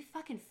 3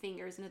 fucking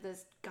fingers into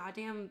this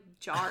goddamn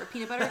jar of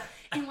peanut butter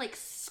and like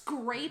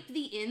scrape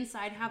the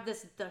inside, have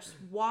this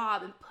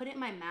swab, and put it in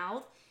my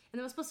mouth. And then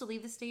I was supposed to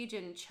leave the stage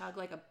and chug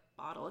like a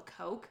bottle of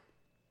Coke.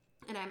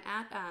 And I'm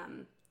at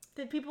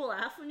Did people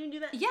laugh when you do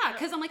that? Yeah,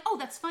 because I'm like, oh,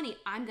 that's funny.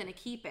 I'm gonna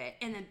keep it.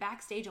 And then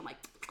backstage, I'm like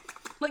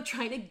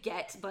trying to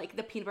get like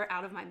the peanut butter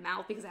out of my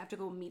mouth because I have to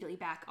go immediately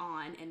back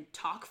on and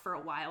talk for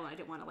a while, and I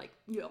didn't want to get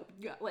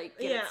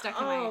it stuck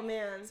in my. Oh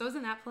man. So I was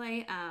in that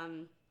play.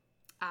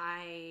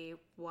 I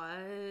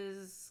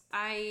was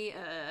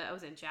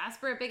in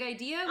Jasper, A Big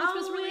Idea, which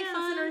was really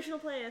fun. It's an original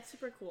play. That's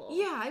super cool.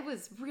 Yeah, it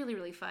was really,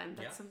 really fun.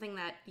 That's something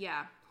that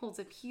holds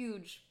a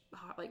huge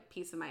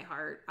piece of my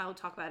heart. I'll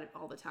talk about it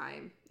all the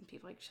time, and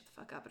people are like, shut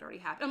the fuck up, it already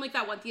happened. I'm like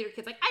that one theater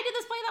kid's like, I did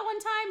this play that one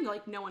time. They're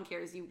like, no one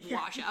cares, you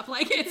wash up.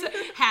 Like it's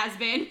has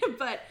been.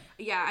 But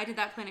yeah, I did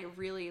that play and I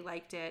really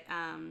liked it.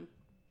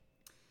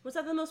 Was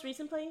that the most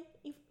recent play?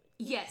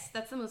 Yes,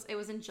 that's the most. It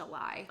was in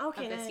July of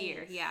this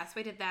year. Yeah, so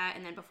I did that,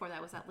 and then before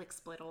that was that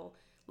Lickspittle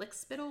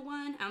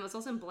one. I was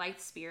also in Blythe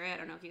Spirit. I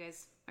don't know if you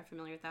guys are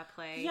familiar with that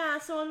play. Yeah,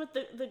 so on with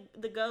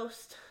the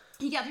ghost.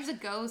 Yeah, there's a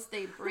ghost.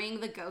 They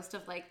bring the ghost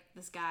of like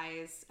this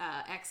guy's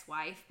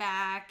ex-wife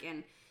back,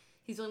 and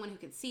he's the only one who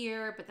can see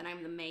her, but then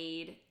I'm the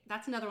maid.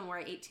 That's another one where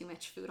I ate too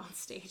much food on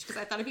stage because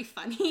I thought it'd be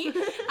funny.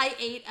 I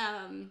ate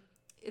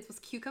it was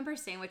cucumber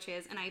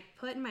sandwiches, and I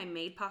put in my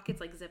maid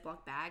pockets like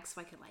Ziploc bags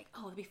so I could like,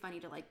 it'd be funny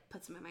to like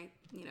put some in my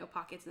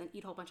pockets and then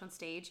eat a whole bunch on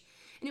stage.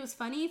 And it was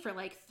funny for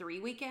like 3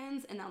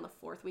 weekends, and then on the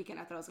 4th weekend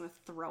I thought I was gonna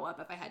throw up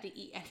if I had to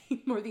eat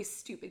any more of these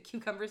stupid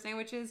cucumber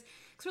sandwiches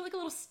because they're like a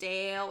little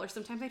stale, or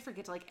sometimes I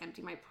forget to like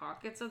empty my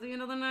pockets at the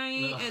end of the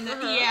night, and then,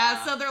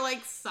 so they're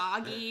like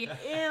soggy.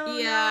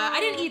 I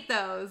didn't eat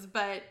those,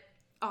 but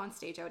on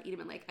stage I would eat them,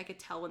 and like I could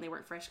tell when they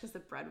weren't fresh because the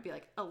bread would be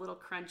like a little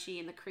crunchy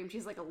and the cream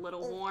cheese like a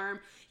little warm.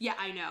 Yeah,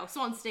 I know.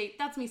 So on stage,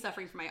 that's me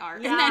suffering from my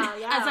art. And then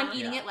as I'm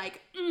eating it, like,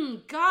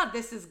 God,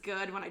 this is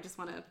good, when I just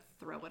want to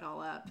throw it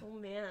all up. Oh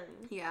man.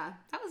 Yeah,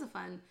 that was a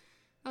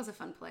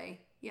fun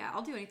play. Yeah,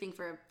 I'll do anything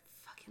for a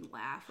fucking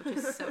laugh, which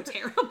is so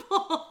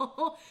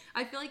terrible.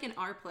 I feel like in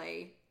our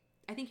play,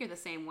 I think you're the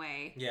same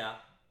way. Yeah.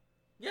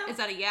 Yeah. Is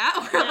that a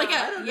or like a?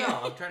 I don't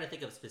know. I'm trying to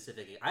think of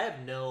specific. I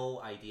have no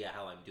idea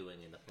how I'm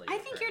doing in the play. I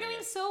think you're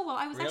doing so well.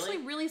 I was actually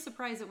really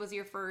surprised it was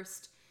your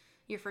first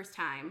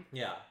time.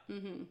 Yeah.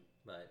 Mm-hmm.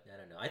 But I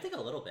don't know. I think a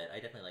little bit.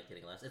 I definitely like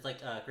getting laughs. It's like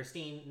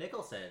Christine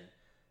Nicholson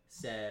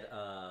said.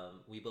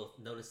 We both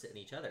noticed it in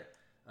each other.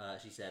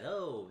 She said,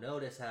 "Oh,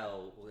 notice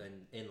how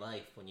in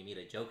life when you meet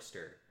a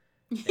jokester,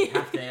 they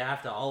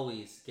have to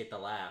always get the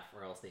laugh,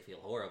 or else they feel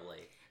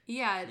horribly."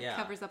 Yeah, it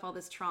covers up all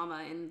this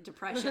trauma and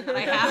depression that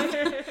I have.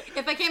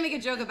 If I can't make a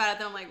joke about it,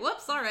 then I'm like,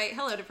 whoops, all right,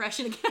 hello,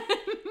 depression again.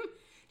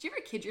 Do you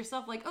ever kid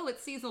yourself like, oh,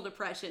 it's seasonal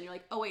depression? You're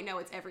like, oh, wait, no,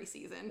 it's every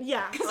season.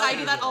 Yeah. Because I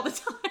do that all the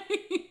time.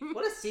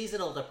 What does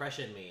seasonal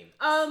depression mean?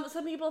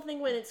 Some people think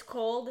when it's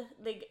cold,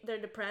 they're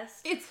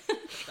depressed.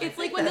 It's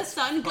like when the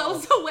sun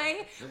goes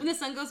away. When the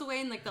sun goes away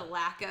and like the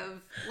lack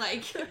of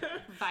like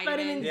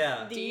vitamin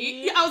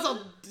D. Yeah, I was all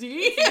D.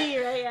 It's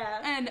D, right?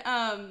 Yeah.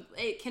 And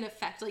it can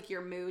affect like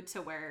your mood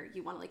to where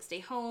you want to like stay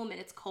home and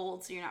it's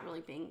cold, so you're not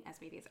really being as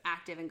maybe as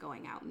active and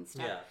going out and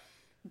stuff.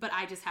 but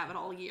I just have it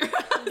all year.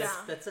 Yeah.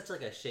 That's such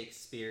like a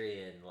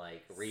Shakespearean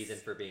like reason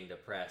for being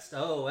depressed.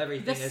 Oh,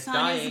 everything The is sun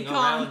dying is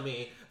gone. around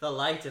me. The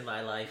light in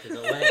my life is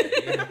away.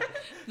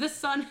 The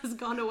sun has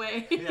gone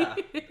away. Yeah.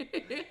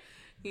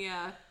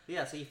 Yeah.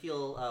 Yeah, so you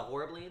feel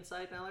horribly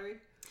inside, Mallory?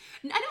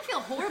 I don't feel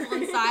horrible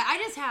inside. I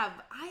just have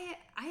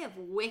I have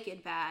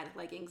wicked bad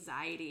like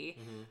anxiety.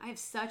 I have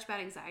such bad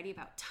anxiety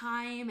about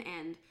time,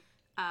 and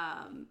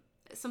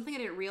something I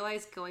didn't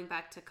realize going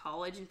back to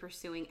college and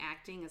pursuing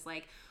acting is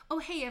like, oh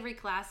hey, every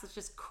class, let's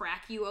just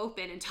crack you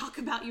open and talk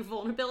about your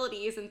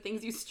vulnerabilities and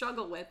things you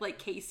struggle with, like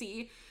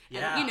Casey.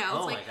 Yeah. And, it's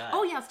Oh like, my God.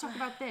 oh yeah, let's talk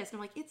about this. And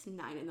I'm like, it's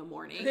 9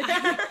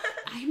 a.m.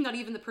 I'm not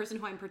even the person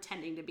who I'm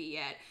pretending to be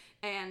yet.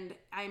 And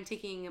I'm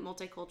taking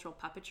multicultural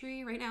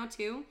puppetry right now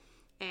too.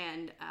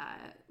 And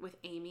with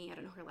Amy, I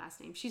don't know her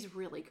last name. She's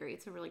really great.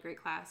 It's a really great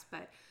class.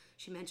 But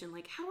she mentioned,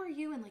 like, how are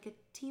you in, like, a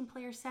team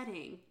player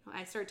setting?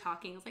 I started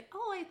talking. I was like,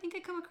 oh, I think I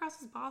come across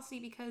as bossy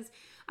because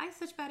I have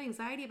such bad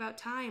anxiety about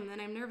time. Then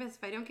I'm nervous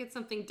if I don't get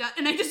something done.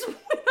 And I just went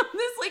on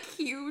this, like,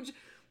 huge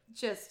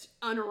just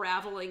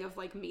unraveling of,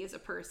 like, me as a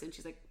person.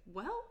 She's like,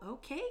 well,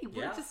 okay.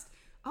 We're just,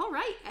 all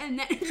right. And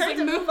then just, like,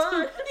 move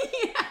on.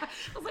 Yeah. I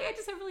was like, I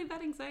just have really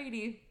bad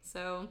anxiety.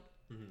 So...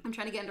 I'm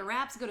trying to get into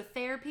raps, go to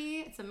therapy.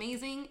 It's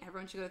amazing.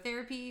 Everyone should go to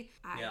therapy.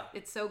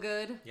 It's so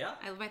good. Yeah.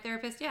 I love my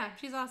therapist. Yeah,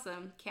 she's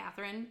awesome.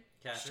 Catherine.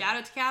 Catherine. Shout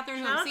out to Catherine,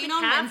 who Shout I'm out seeing to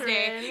on Catherine.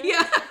 Wednesday.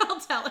 Yeah, I'll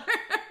tell her.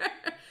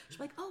 She's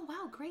like, oh,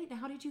 wow, great. Now,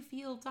 how did you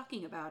feel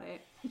talking about it?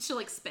 And she'll,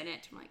 like, spin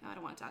it. I'm like, oh, I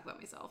don't want to talk about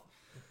myself.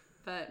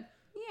 But,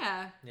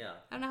 yeah. Yeah.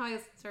 I don't know how I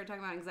started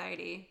talking about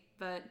anxiety,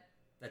 but...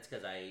 That's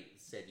because I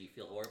said you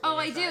feel horrible. Oh,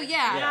 I inside? do,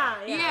 yeah.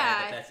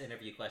 Yeah. The best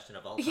interview question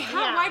of all time.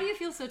 Yeah, why do you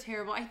feel so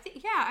terrible? I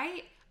think,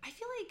 I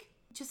feel like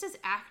just as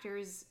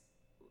actors,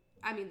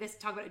 I mean, this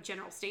talk about a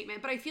general statement,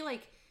 but I feel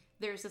like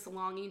there's this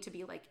longing to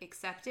be like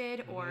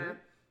accepted or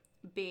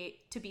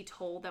to be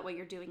told that what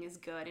you're doing is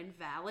good and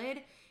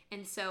valid.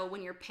 And so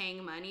when you're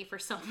paying money for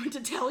someone to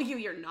tell you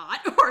you're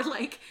not, or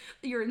like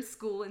you're in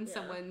school and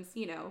someone's,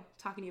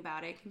 talking to you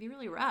about it can be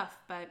really rough.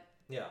 But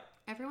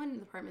everyone in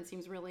the department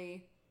seems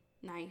really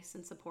nice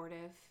and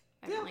supportive.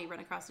 I haven't really run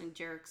across any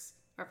jerks,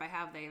 or if I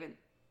have, they haven't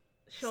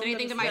said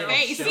anything to my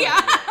face. Yeah.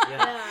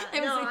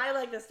 I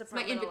like this It's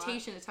my department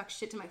invitation to talk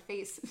shit to my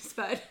face,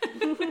 Spud.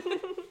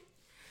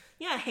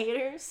 Yeah,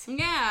 haters.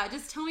 Yeah,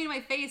 just tell me to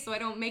my face so I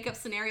don't make up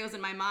scenarios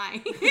in my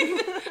mind.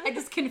 I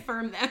just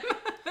confirm them.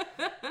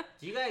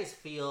 Do you guys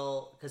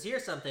feel, because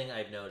here's something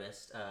I've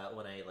noticed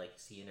when I like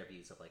see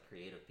interviews of like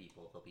creative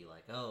people, they'll be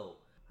like, oh,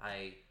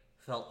 I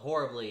felt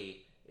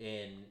horribly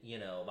in,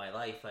 my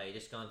life. I had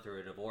just gone through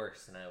a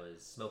divorce and I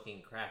was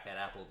smoking crack at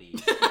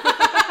Applebee's.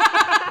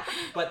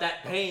 But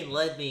that pain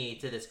led me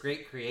to this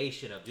great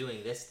creation of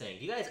doing this thing.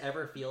 Do you guys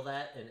ever feel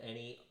that in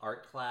any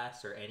art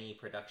class or any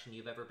production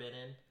you've ever been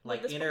in?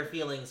 Like inner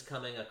feelings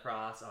coming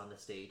across on the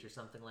stage or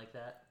something like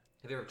that?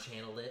 Have you ever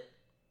channeled it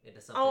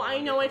into something Oh, I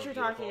know what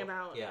wonderful you're and talking beautiful?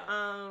 about.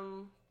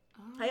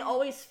 Yeah. I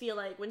always feel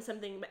like when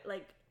something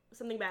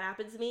bad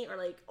happens to me, or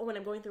like, when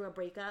I'm going through a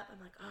breakup, I'm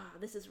like,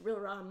 this is real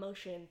raw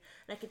emotion, and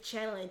I could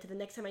channel it into the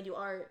next time I do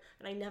art,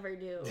 and I never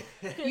do.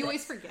 You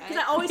always forget.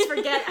 Because I always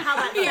forget how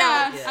that felt.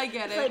 Yeah, I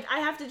get it. Like, I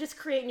have to just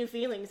create new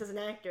feelings as an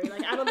actor.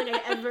 Like, I don't think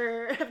I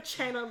ever have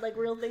channeled, like,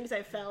 real things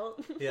I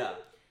felt. Yeah.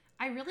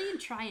 I really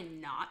try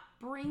and not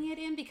bring it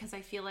in because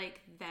I feel like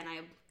then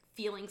I'm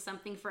feeling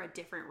something for a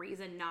different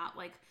reason, not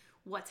like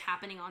what's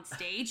happening on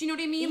stage. You know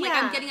what I mean? Like,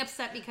 I'm getting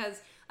upset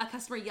because a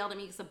customer yelled at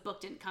me because the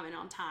book didn't come in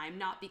on time,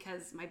 not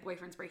because my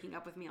boyfriend's breaking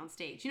up with me on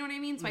stage. You know what I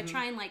mean? So I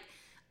try and, like,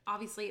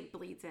 obviously it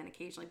bleeds in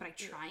occasionally, but I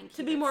try and keep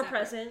to be it more separate.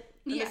 present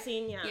in the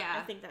scene. Yeah,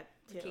 I think that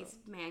too.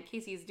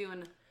 Casey's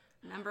doing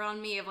a number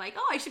on me of like,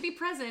 oh, I should be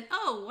present.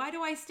 Oh, why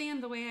do I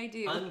stand the way I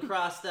do?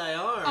 Uncross thy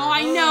arms. Oh,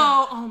 I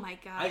know. Oh my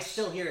gosh. I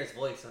still hear his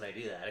voice when I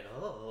do that. I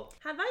go, oh.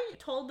 Have I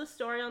told the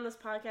story on this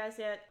podcast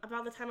yet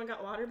about the time I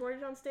got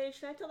waterboarded on stage?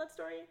 Should I tell that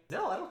story?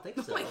 No, I don't think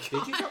so. my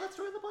Did you tell that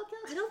story on the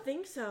podcast? I don't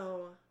think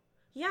so.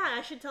 Yeah,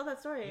 I should tell that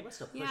story. You must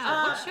have pushed Yeah,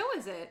 it what back. show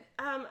is it?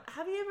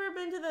 Have you ever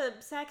been to the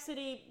Sac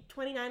City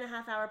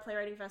 29.5-hour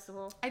playwriting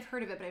festival? I've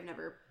heard of it, but I've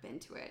never been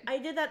to it. I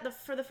did that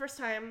for the first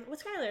time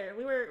with Skylar.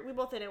 We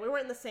both did it. We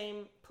weren't in the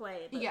same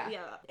play. But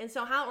yeah. And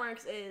so how it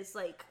works is,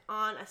 like,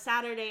 on a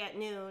Saturday at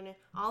noon,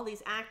 all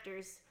these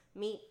actors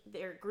meet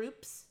their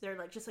groups. They're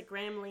like just like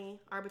randomly,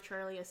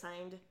 arbitrarily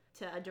assigned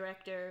to a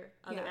director,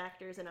 other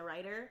actors, and a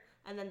writer.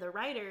 And then the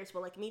writers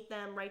will like meet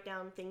them, write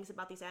down things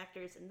about these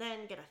actors, and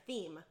then get a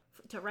theme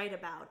to write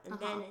about. And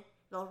then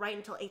they'll write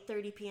until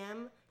 8:30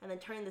 p.m. and then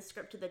turn the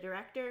script to the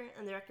director,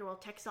 and the director will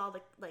text all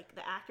the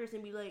actors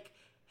and be like,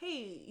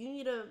 hey, you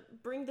need to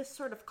bring this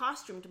sort of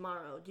costume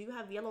tomorrow. Do you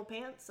have yellow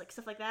pants? Like,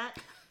 stuff like that.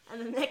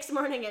 And then the next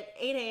morning at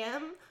 8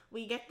 a.m.,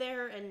 we get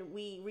there and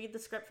we read the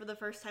script for the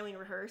first time, we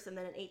rehearse, and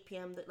then at 8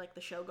 p.m.,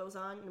 the show goes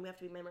on, and we have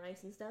to be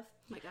memorized and stuff.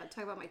 Oh my God,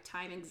 talk about my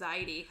time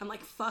anxiety. I'm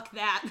like, fuck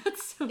that.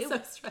 That's so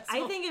stressful.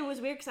 I think it was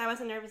weird because I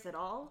wasn't nervous at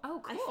all.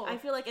 Oh, cool. I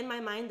feel like in my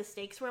mind the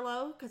stakes were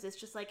low because it's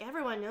just like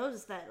everyone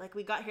knows that, like,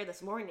 we got here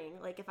this morning.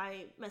 Like, if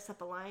I mess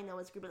up a line, no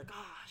one's gonna be like,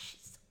 oh,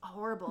 she's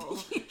horrible.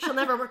 She'll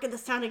never work in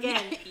this town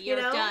again.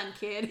 You're done,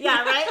 kid.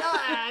 Yeah,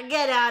 right?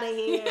 Get out of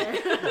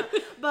here.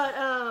 But,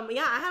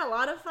 yeah, I had a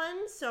lot of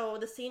fun. So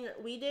the scene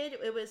we did,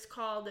 it was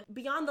called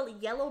Beyond the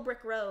Yellow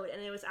Brick Road,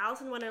 and it was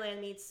Alice in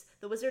Wonderland meets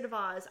The Wizard of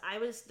Oz. I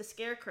was the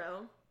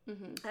Scarecrow.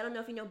 Mm-hmm. I don't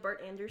know if you know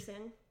Bert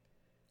Anderson.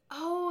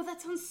 Oh,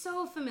 that sounds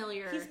so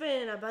familiar. He's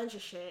been in a bunch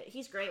of shit.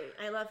 He's great.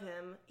 I love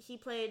him. He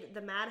played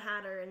the Mad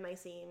Hatter in my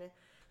scene.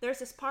 There's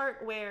this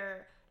part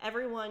where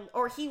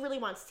he really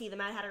wants tea. The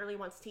Mad Hatter really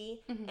wants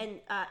tea. Mm-hmm. And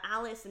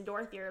Alice and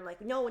Dorothy are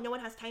like, no one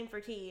has time for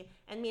tea.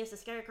 And me as the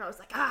Scarecrow is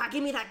like,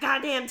 give me that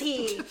goddamn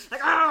tea.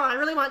 Like, I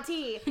really want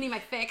tea. I need my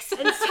fix.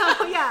 And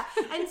so, yeah.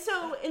 And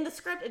so in the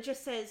script, it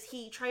just says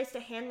he tries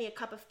to hand me a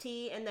cup of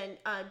tea and then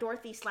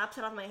Dorothy slaps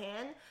it off my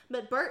hand.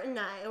 But Bert and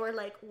I were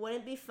like,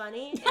 wouldn't it be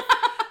funny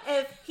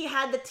if he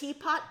had the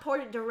teapot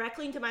poured it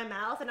directly into my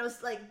mouth and I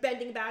was like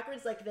bending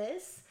backwards like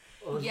this?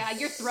 Yeah,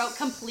 your throat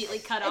completely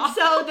cut off. And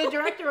so the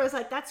director was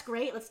like, that's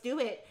great, let's do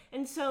it.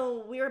 And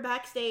so we were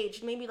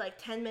backstage maybe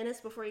like 10 minutes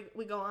before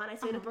we go on. I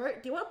said to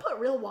Bert, do you want to put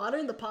real water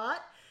in the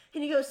pot?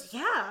 And he goes,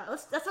 yeah,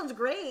 that sounds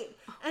great.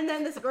 And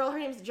then this girl, her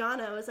name's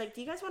Jonna, was like, do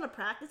you guys want to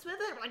practice with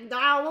it? We're like,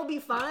 nah, we'll be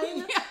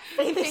fine.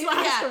 Famous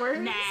last words.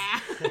 Nah.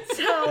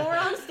 So we're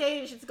on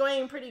stage. It's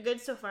going pretty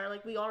good so far.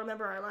 Like, we all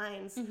remember our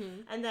lines.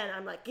 Mm-hmm. And then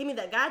I'm like, give me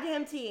that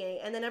goddamn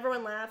tea. And then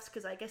everyone laughs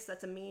because I guess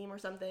that's a meme or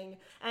something.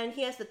 And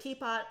he has the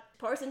teapot,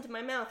 pours into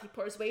my mouth. He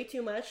pours way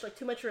too much, like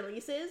too much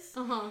releases.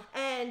 Uh-huh.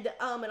 And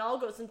it all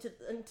goes into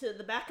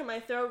the back of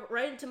my throat,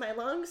 right into my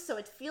lungs. So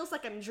it feels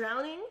like I'm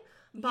drowning.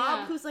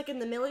 Bob, who's like in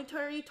the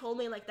military, told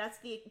me like that's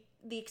the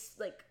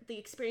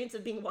experience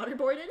of being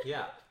waterboarded.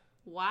 Yeah.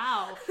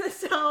 Wow.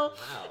 So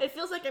it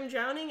feels like I'm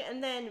drowning,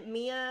 and then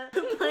Mia,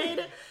 who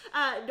played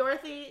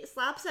Dorothy,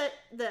 slaps it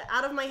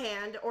out of my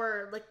hand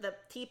or like the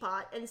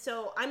teapot, and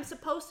so I'm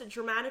supposed to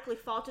dramatically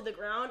fall to the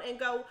ground and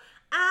go,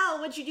 "Ow!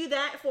 What'd you do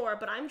that for?"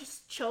 But I'm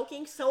just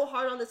choking so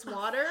hard on this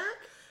water,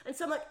 and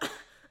so I'm like,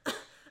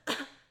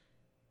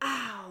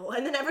 "Ow!"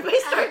 And then everybody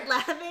started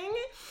laughing.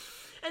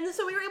 And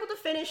so we were able to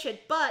finish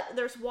it, but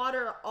there's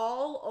water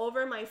all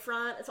over my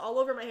front. It's all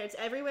over my hair. It's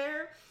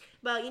everywhere.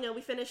 But,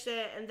 we finished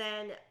it, and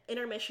then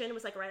intermission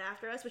was, like, right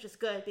after us, which is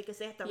good because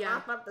they have to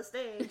wrap up the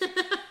stage.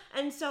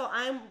 And so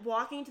I'm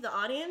walking to the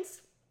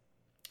audience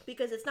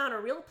because it's not a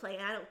real play.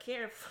 I don't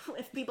care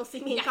if people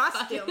see me in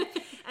costume.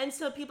 And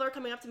so people are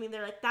coming up to me, and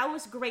they're like, that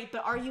was great,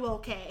 but are you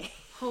okay?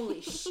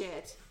 Holy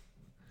shit.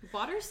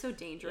 Water's so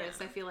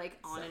dangerous. I feel like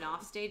on and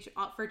off stage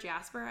for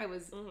Jasper, I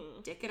was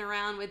dicking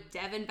around with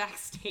Devin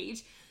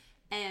backstage,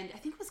 and I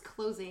think it was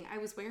closing. I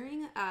was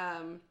wearing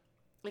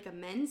like a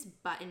men's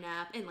button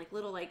up and like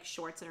little like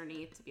shorts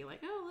underneath to be like,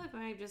 oh look,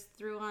 I just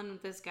threw on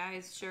this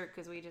guy's shirt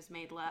because we just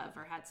made love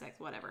or had sex,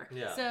 whatever.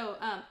 Yeah. So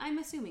I'm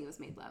assuming it was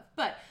made love,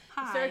 but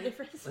hi. Is there a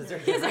difference?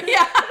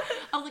 Yeah.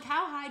 I was like,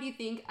 how high do you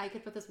think I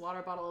could put this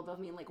water bottle above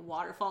me and like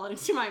water fall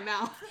into my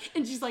mouth?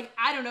 And she's like,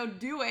 I don't know,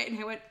 do it. And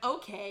I went,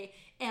 okay.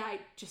 And I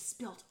just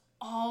spilled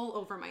all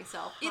over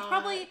myself. It's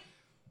probably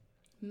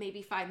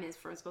maybe 5 minutes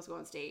before I'm supposed to go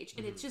on stage.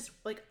 And it's just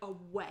like a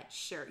wet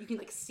shirt. You can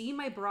like see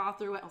my bra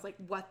through it. I was like,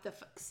 what the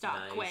fuck? Stop,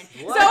 nice.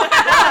 Quinn. What? So,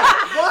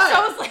 what?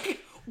 So I was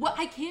like, what?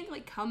 I can't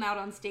like come out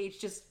on stage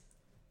just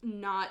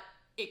not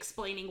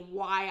explaining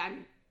why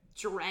I'm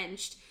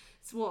drenched.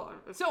 So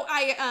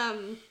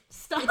I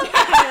stop.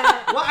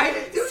 Well, I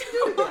didn't do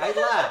it. I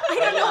laughed. I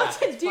don't know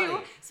what to do.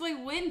 Funny. So I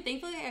went.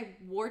 Thankfully, I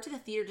wore to the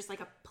theater just like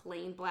a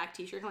plain black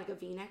t-shirt, like a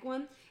V-neck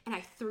one, and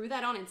I threw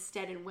that on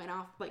instead and went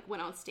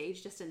on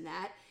stage just in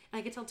that. And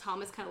I could tell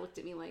Thomas kind of looked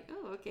at me like,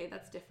 oh, okay,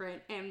 that's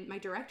different. And my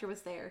director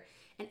was there.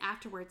 And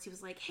afterwards, he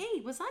was like,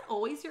 hey, was that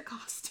always your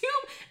costume?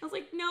 I was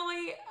like, no,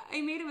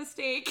 I made a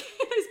mistake.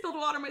 And I spilled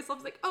water myself. I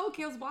was like, oh,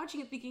 okay, I was watching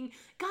it thinking,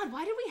 God,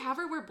 why did we have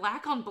her wear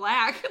black on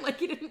black? Like,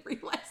 he didn't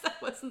realize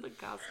that wasn't the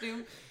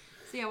costume.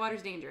 So, yeah,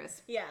 water's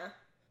dangerous. Yeah.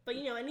 But,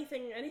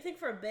 anything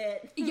for a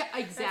bit. Yeah,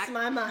 exactly. That's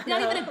my motto.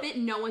 Not even a bit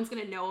no one's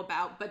going to know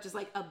about, but just,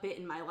 like, a bit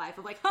in my life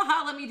of, like,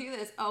 haha, let me do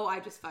this. Oh, I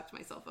just fucked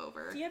myself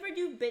over. Do you ever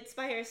do bits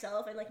by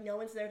yourself and, like, no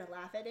one's there to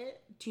laugh at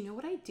it? Do you know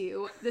what I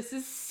do? This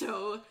is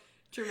so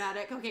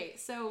dramatic. Okay,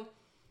 so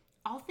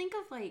I'll think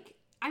of, like,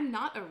 I'm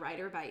not a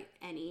writer by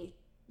any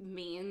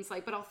means,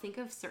 like, but I'll think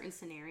of certain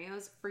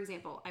scenarios. For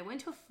example, I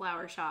went to a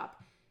flower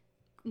shop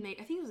I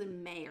think it was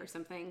in May or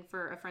something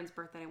for a friend's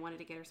birthday. I wanted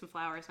to get her some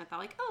flowers, and I thought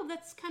like, oh,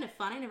 that's kind of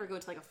fun. I never go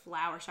to like a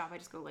flower shop. I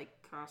just go like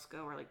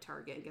Costco or like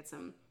Target and get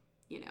some,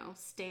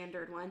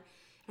 standard one.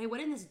 And I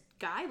went in, this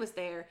guy was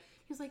there.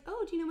 He was like,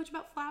 oh, do you know much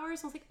about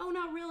flowers? I was like, oh,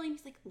 not really. And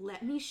he's like,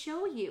 let me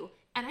show you.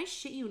 And I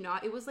shit you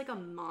not, it was like a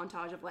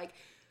montage of like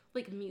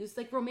music,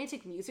 like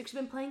romantic music she'd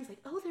been playing. He's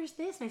like, oh, there's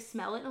this, and I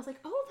smell it, and I was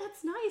like, oh,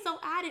 that's nice, I'll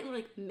add it. And we're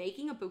like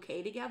making a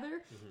bouquet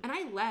together. And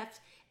I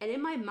left, and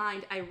in my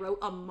mind I wrote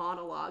a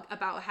monologue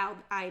about how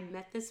I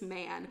met this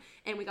man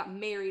and we got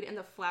married, and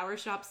the flower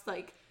shop's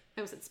like,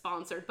 I wasn't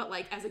sponsored, but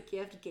like as a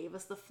gift gave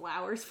us the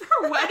flowers for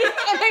our wedding.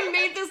 And I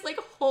made this like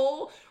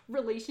whole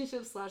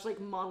relationship / like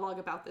monologue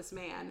about this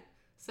man.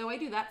 So I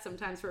do that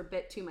sometimes for a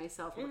bit to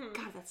myself. I'm like,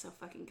 God, that's so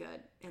fucking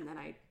good. And then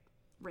I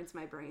rinse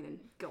my brain and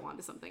go on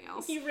to something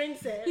else. You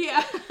rinse it.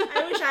 Yeah.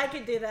 I wish I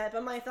could do that,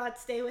 but my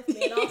thoughts stay with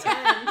me at all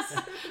times.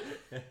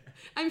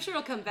 I'm sure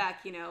it'll come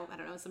back, I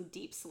don't know, some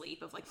deep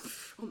sleep of like,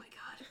 oh my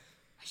god,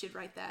 I should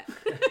write that.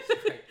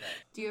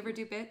 Do you ever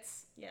do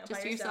bits? Yeah, just by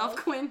to yourself?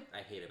 yourself, Quinn? I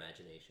hate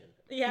imagination.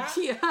 Yeah?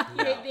 Yeah.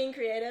 You hate being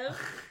creative?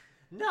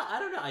 No, I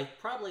don't know.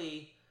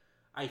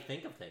 I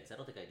think of things. I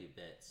don't think I do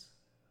bits.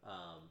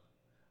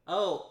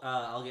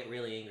 I'll get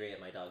really angry at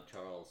my dog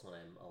Charles when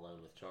I'm alone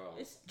with Charles.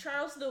 Is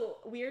Charles the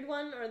weird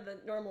one or the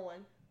normal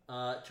one?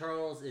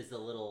 Charles is the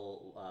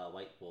little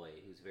white boy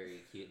who's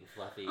very cute and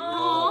fluffy with a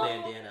Aww.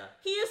 little bandana.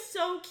 He is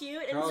so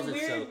cute, and Charles it's is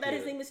weird so that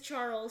his cute. name is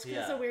Charles, because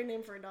it's Yeah. a weird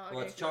name for a dog.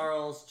 Well, I it's feel.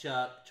 Charles,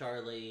 Chuck,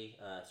 Charlie,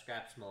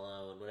 Scraps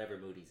Malone, whatever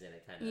mood he's in,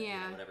 it kind of,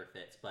 Yeah. whatever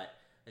fits. But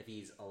if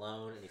he's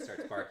alone and he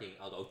starts barking,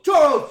 I'll go,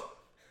 Charles!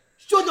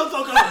 Shut the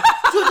fuck up!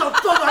 Shut the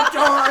fuck up,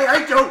 Charlie! I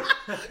hate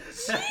you!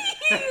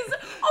 Jeez!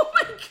 Oh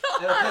my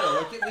god! And he'll kind of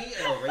look at me,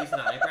 and he'll raise an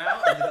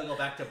eyebrow, and then he'll go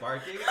back to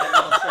barking, and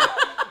then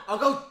I'll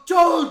go,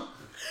 Charles!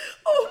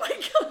 Oh my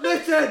god!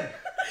 Listen!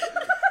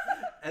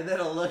 And then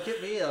he'll look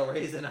at me, he'll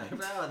raise an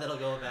eyebrow, and then he'll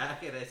go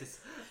back, and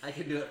I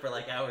can do it for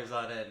like hours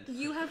on end.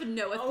 You have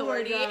no Oh my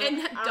authority, God. and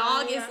that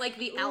dog I is like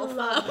the alpha.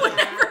 love Whenever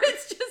that.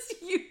 it's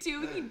just you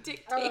two, he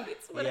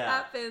dictates what Yeah.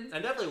 happens.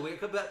 I'm definitely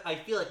weird, but I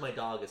feel like my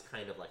dog is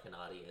kind of like an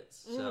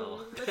audience,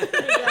 so... That's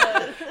pretty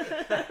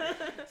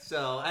good.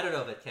 So, I don't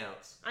know if it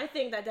counts. I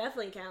think that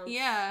definitely counts.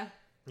 Yeah.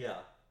 Yeah.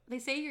 They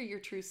say you're your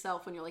true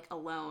self when you're like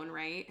alone,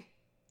 right?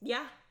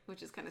 Yeah.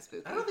 Which is kind of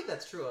spooky. I don't think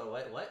that's true.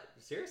 What?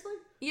 Seriously?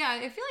 Yeah,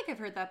 I feel like I've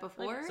heard that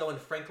before. So when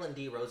Franklin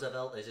D.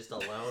 Roosevelt is just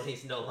alone,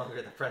 he's no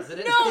longer the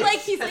president? No, like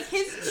he's like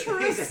his true.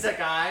 He's just a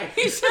guy?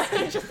 He's just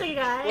He's just a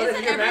guy. What if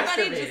Isn't you're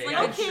everybody just masturbating? like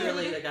I'm a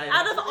surely the guy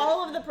Out of masturbating.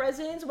 all of the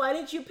presidents, why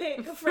did you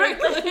pick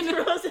Franklin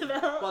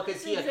Roosevelt? Well,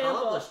 because he as an example?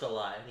 accomplished a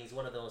lot, and he's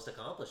one of the most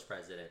accomplished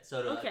presidents. So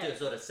Okay.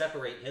 to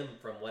separate him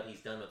from what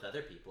he's done with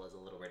other people is a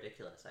little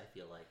ridiculous, I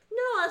feel like.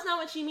 No, that's not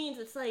what she means.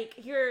 It's like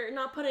you're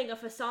not putting a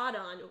facade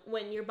on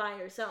when you're by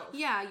yourself.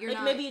 Yeah, you're like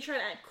not. maybe you try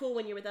to act cool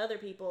when you're with other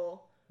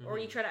people, or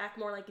you try to act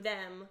more like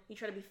them. You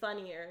try to be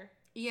funnier.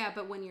 Yeah,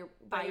 but when you're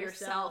by By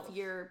yourself,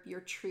 yourself. your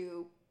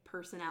true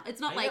personality.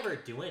 It's not I like. never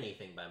do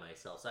anything by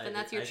myself. So And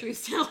that's your true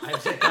self. But the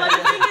thing is,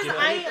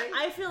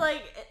 I feel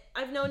like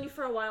I've known you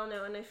for a while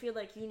now, and I feel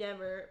like you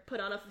never put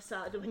on a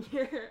facade when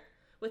you're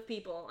with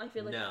people. I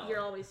feel like No. you're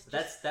always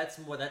just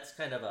That's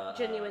kind of a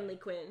genuinely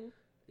Quinn.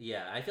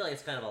 Yeah, I feel like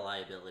it's kind of a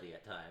liability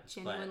at times.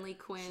 Genuinely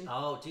Quinn. But,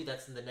 oh, dude,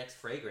 that's the next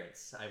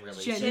fragrance. I'm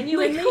really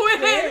Genuinely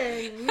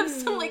Quinn. Have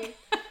some like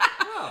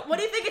Oh. What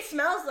do you think it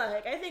smells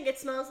like? I think it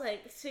smells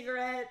like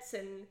cigarettes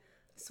and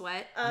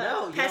sweat.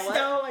 No, you know pesto,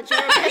 what? a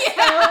jar of pesto.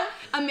 Yeah.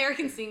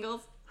 American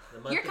singles.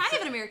 The month You're of kind of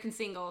Sep- an American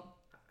single.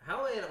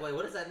 Wait,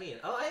 what does that mean?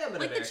 Oh, I am an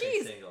Like the American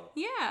cheese. single.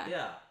 Yeah.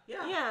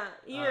 Yeah.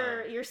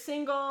 Yeah, you're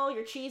single,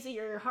 you're cheesy,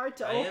 you're hard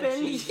to I am open.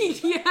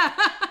 cheesy. Yeah.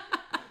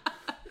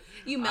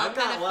 You melt I'm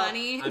kind not, of well,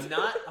 funny. I'm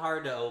not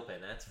hard to open,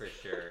 that's for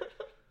sure.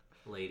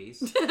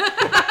 Ladies.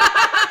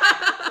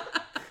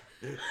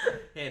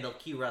 Handle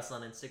Q Russ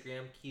on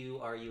Instagram,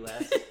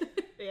 QRUS.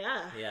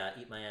 Yeah. Yeah,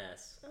 eat my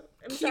ass.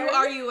 I'm sorry.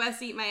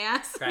 QRUS eat my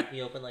ass. Crack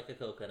me open like a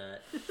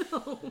coconut.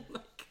 Oh my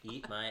God.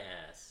 Eat my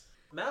ass.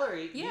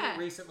 Mallory, Yeah. you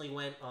recently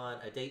went on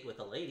a date with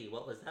a lady.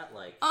 What was that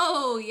like?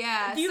 Oh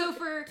yeah. Do you, so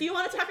for do you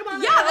want to talk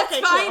about yeah, that? that's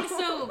Okay, fine. cool.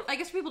 So I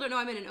guess people don't know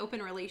I'm in an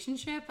open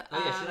relationship.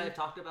 Oh yeah, should I have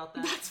talked about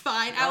that? That's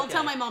fine. I will Okay.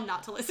 tell my mom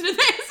not to listen to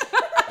this.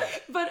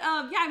 But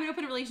yeah, I'm in an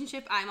open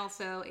relationship. I'm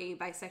also a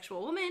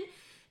bisexual woman.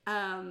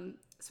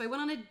 So I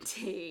went on a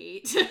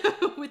date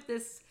with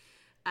this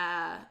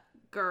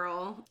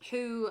girl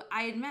who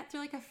I had met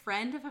through like a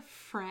friend of a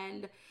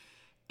friend,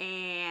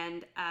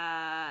 and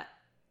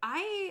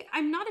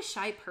I'm not a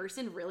shy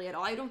person really at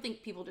all. I don't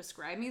think people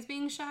describe me as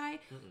being shy.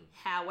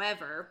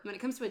 However, when it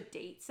comes to a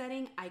date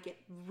setting, I get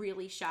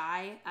really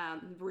shy,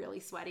 really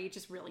sweaty,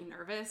 just really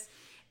nervous.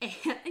 And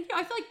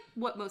I feel like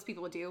what most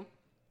people would do.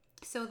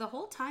 So the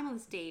whole time on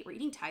this date, we're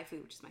eating Thai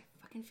food, which is my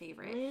fucking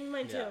favorite.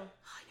 Mine too. Yeah. Oh,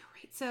 I know,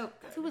 right? So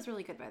that food was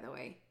really good, by the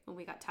way, when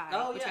we got Thai.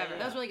 Oh, whichever. yeah.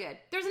 That was really good.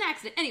 There was an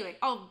accident. Anyway,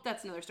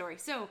 that's another story.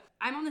 So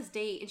I'm on this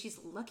date, and she's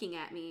looking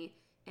at me,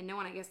 and no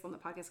one, I guess, on the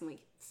podcast can, like,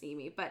 see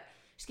me, but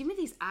she's giving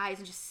me these eyes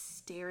and just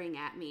staring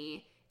at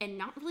me and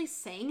not really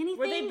saying anything.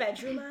 Were they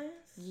bedroom eyes?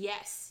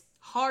 Yes.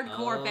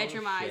 Hardcore Oh,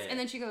 bedroom eyes. shit. And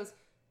then she goes,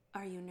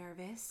 "Are you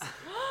nervous?"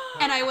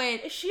 And I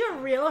went, Is she a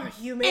real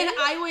human? and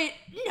I went,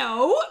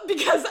 "No,"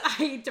 because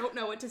I don't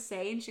know what to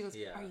say. And she goes,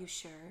 Yeah. "Are you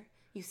sure?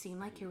 You seem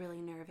like you're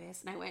really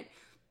nervous." And I went,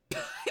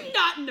 "I'm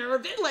not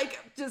nervous. Like,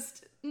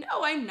 just, no,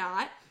 I'm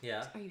not."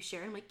 Yeah. "Are you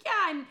sure?" I'm like,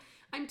 "Yeah,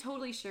 I'm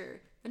totally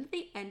sure." Then at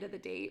the end of the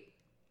date,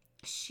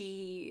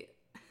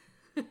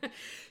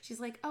 she's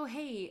like, "Oh,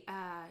 hey,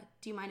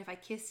 do you mind if I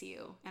kiss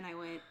you?" And I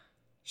went,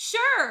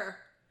 "Sure."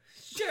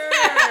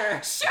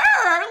 Sure.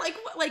 Sure.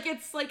 Like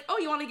it's like, "Oh,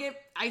 you want to get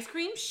ice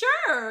cream?"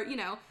 Sure.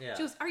 Yeah.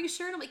 She goes, "Are you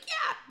sure?" And I'm like,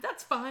 "Yeah,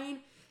 that's fine."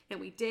 And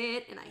we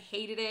did, and I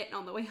hated it. And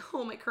on the way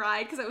home, I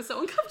cried because I was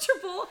so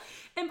uncomfortable.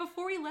 And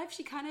before we left,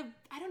 she kind of,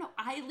 I don't know,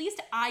 at least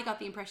I got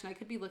the impression, I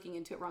could be looking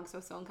into it wrong, so I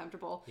was so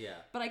uncomfortable. Yeah.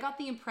 But I got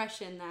the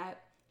impression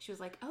that she was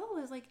like, oh,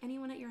 is like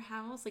anyone at your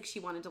house? Like she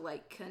wanted to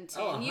like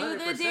continue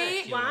the 100%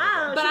 date. she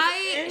Wow.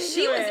 But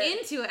she was it.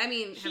 into it. I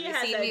mean, She have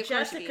has you seen me? a Of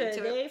course she'd be Jessica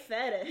into Day it.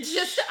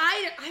 fetish.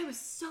 I was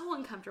so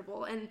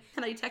uncomfortable, and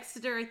I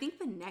texted her. I think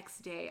the next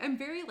day. I'm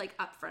very like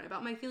upfront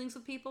about my feelings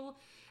with people.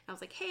 And I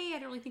was like, hey, I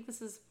don't really think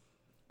this is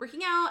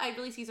working out. I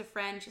really see as a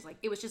friend. She's like,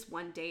 it was just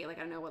one date. Like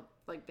I don't know what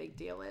like big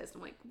deal is. And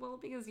I'm like, well,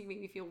 because you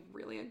made me feel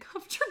really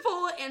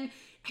uncomfortable, and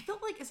I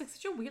felt like it's like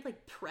such a weird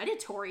like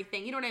predatory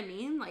thing. You know what I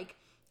mean? Like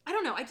I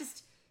don't know.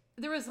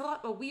 There was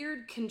a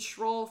weird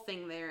control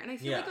thing there. And I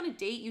feel like on a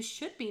date, you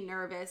should be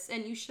nervous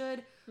and you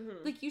should,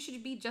 like, you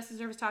should be just as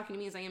nervous talking to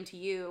me as I am to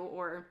you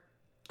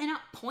and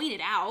not point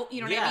it out.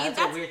 You know what I mean?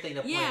 That's a weird thing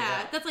to point out.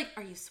 Yeah, that's like,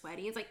 are you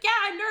sweaty? It's like, yeah,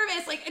 I'm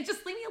nervous. Like,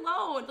 just leave me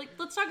alone. Like,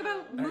 let's talk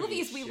about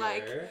movies we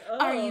like. Oh.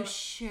 Are you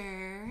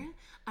sure?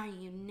 Are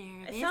you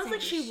nervous? It sounds like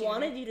she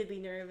wanted you to be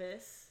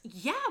nervous.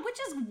 Yeah, which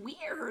is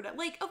weird.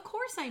 Like, of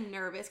course I'm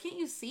nervous. Can't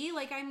you see?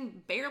 Like,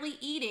 I'm barely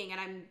eating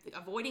and I'm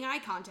avoiding eye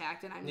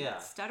contact and I'm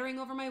stuttering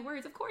over my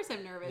words. Of course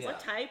I'm nervous.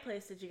 What Thai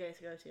place did you guys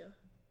go to?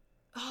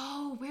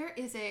 Oh, where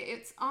is it?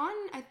 It's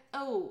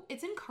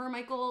it's in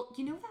Carmichael.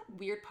 You know that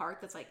weird park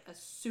that's like a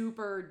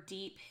super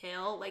deep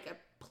hill, like a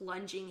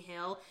plunging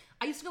hill?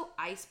 I used to go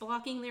ice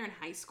blocking there in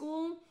high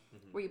school.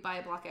 Where you buy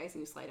a block of ice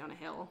and you slide down a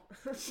hill,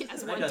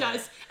 as one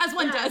does,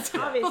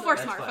 before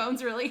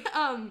smartphones, really.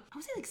 I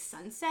would say like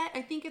Sunset.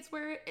 I think it's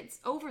where it's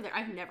over there.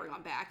 I've never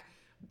gone back,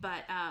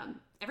 but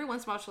every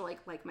once in a while she'll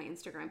like my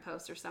Instagram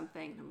post or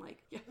something, and I'm like,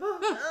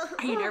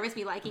 are you nervous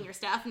me liking your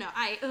stuff? No,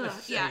 it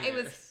was.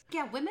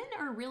 Yeah, women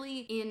are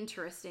really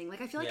interesting.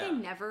 Like I feel like I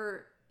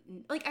never.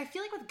 Like I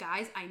feel like with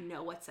guys, I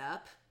know what's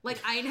up.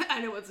 Like I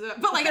know what's up,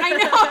 but like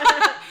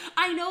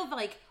I know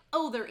like.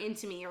 Oh, they're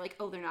into me, or like,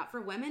 oh, they're not.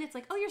 For women, it's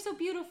like, oh, you're so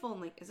beautiful.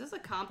 I'm like, is this a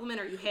compliment?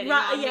 Or are you hitting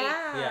on me?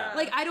 Yeah.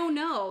 Like, I don't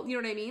know. You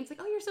know what I mean? It's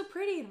like, oh, you're so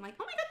pretty. And I'm like,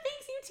 oh my God,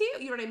 thanks, you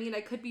too. You know what I mean?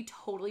 I could be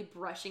totally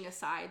brushing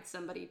aside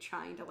somebody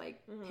trying to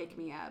like pick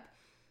me up.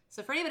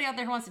 So for anybody out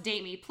there who wants to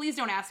date me, please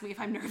don't ask me if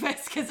I'm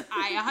nervous, because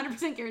I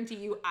 100% guarantee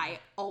you I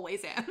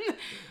always am.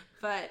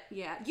 But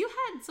yeah, you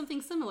had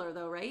something similar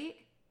though, right?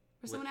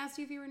 Where someone asked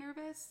you if you were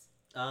nervous?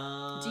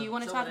 Do you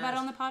want to talk about it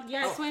on the podcast?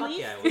 Yes, Quinn?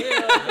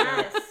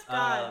 yes,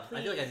 God,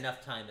 I feel like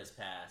enough time has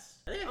passed.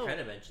 I think I kind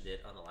of mentioned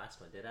it on the last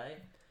one, did I?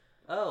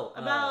 Oh,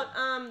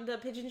 about the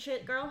pigeon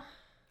shit girl.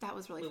 That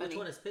was really funny. Which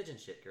one is pigeon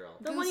shit girl?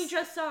 The one you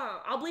just saw.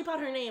 I'll bleep out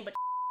her name, but.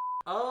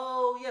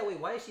 Oh yeah, wait.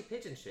 Why is she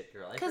pigeon shit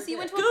girl? Because you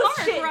went to a goose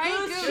park, shit,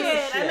 right? Goose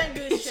shit. I meant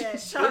goose shit.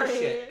 Sorry. Goose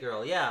shit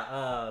girl. Yeah.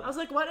 I was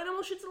like, what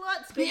animal shits a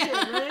lot? It's pigeon,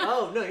 right?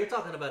 Oh no, you're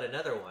talking about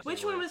another one.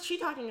 Which one was she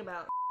talking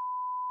about?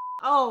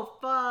 Oh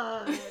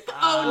fuck!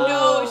 Oh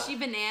no, she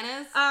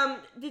bananas.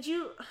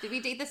 Did we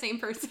date the same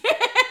person?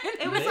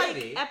 It was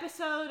Maybe. like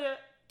episode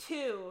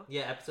 2.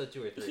 Yeah, episode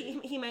 2 or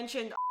 3. He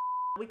mentioned.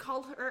 We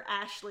called her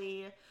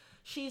Ashley.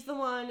 She's the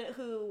one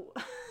who.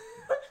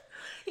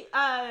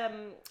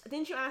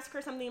 Didn't you ask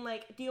her something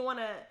like, "Do you want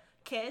to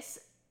kiss?"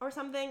 or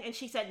something? And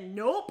she said,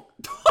 "Nope."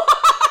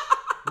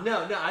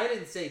 No, I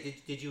didn't say.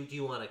 Do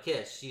you want to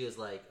kiss? She was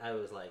like, I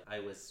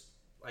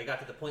got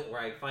to the point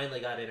where I finally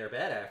got in her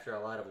bed after a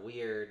lot of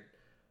weird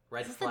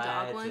red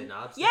flags and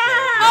obstacles. Yeah!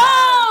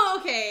 Oh,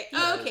 okay.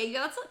 Yeah. Okay, you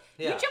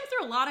jumped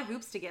through a lot of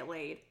hoops to get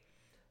laid.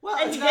 Well,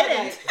 and you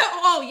didn't.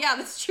 Oh, yeah,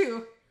 that's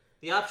true.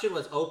 The option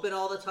was open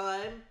all the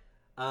time.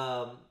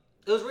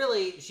 It was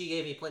really, she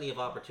gave me plenty of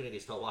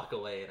opportunities to walk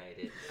away, and I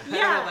did. Yeah,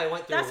 I don't know if I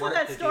went through that's work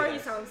what that to story do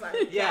that. sounds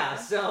like. Yeah,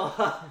 so...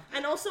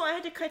 and also, I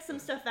had to cut some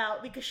stuff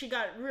out because she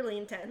got really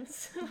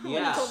intense when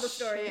Yeah. you told the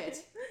story.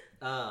 Shit.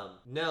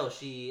 No,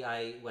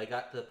 I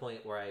got to the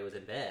point where I was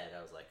in bed.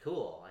 I was like,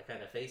 cool. I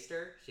kind of faced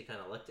her. She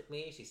kind of looked at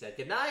me. She said,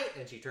 good night.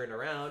 And she turned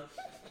around.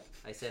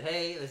 I said,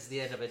 hey, this is the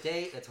end of a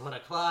date. It's 1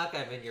 o'clock.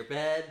 I'm in your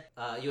bed.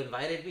 You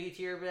invited me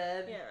to your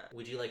bed. Yeah.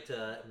 Would you like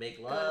to make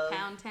love? Go to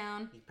Pound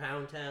Town.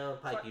 Pound Town,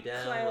 pipe you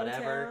down, Clown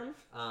whatever.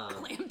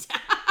 Clam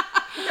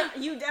Town.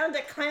 You down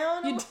to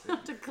clown? You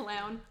down to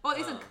clown. Oh,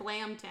 they said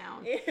Clam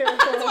Town. Ew.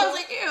 That's why I was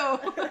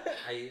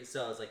like, ew.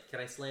 So I was like, can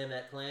I slam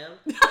that clam?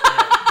 And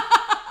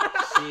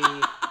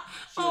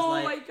she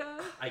was like, my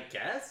God. I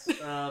guess.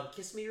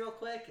 Kiss me real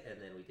quick.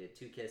 And then we did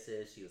 2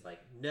 kisses. She was like,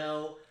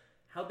 no.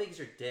 How big is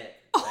your dick?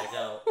 And I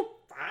go,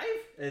 5?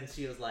 And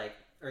she was like,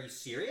 are you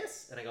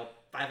serious? And I go,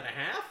 5.5?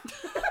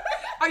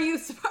 Are you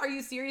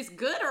serious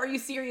good or are you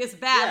serious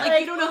bad? Yeah.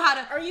 Like you don't know how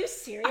to. Are you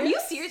serious? Are you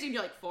serious? And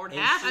you're like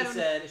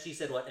 4.5. She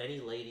said what any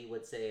lady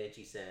would say, and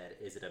she said,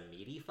 "Is it a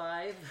meaty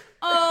 5?"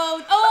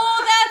 Oh,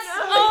 that's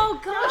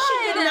God. No,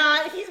 she did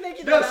not. He's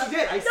making No, that up. she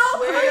did. I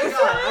swear to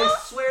God. I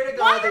swear to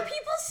God. Why are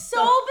people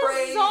so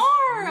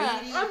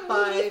bizarre? Meaty A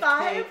 5 meaty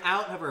 5? came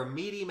out of her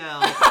meaty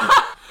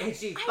mouth, and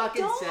she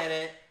fucking said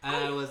it. And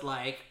I was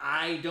like,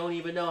 I don't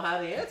even know how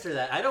to answer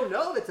that. I don't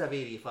know if it's a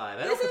meaty 5.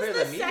 I don't This compare is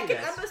the the second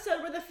meatiness.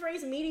 episode where the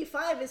phrase meaty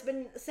 5 has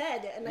been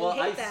said, and Well,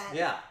 I hate that.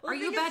 Yeah. Well, Are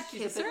you a bad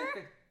kisser?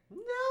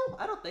 No,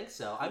 I don't think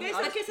so. You guys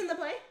not kiss in the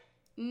play?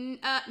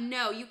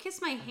 No, you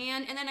kissed my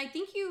hand, and then I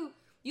think you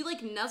You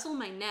like nuzzle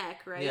my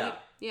neck, right? Yeah.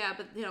 Yeah,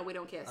 but we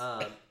don't kiss.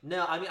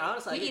 No, I mean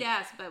honestly, we eat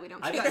ass, but we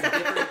don't kiss. I've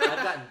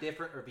gotten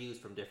different reviews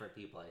from different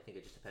people. I think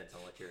it just depends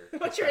on what your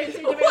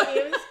Instagram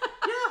reviews.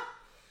 Yeah.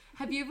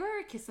 Have you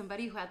ever kissed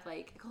somebody who had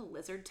like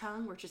lizard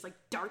tongue, where it just like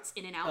darts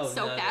in and out fast?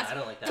 No, I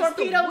don't like that.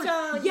 Torpedo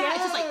tongue. Yeah,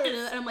 it's just like, and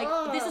I'm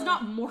like, this is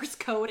not Morse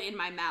code in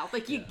my mouth.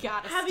 Like, you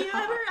gotta stop. Have you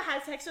ever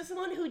had sex with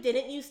someone who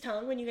didn't use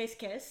tongue when you guys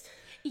kissed?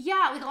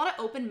 Yeah, like a lot of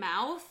open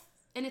mouth.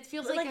 And it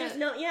feels like there's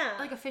no,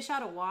 like a fish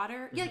out of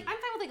water. Yeah, like, I'm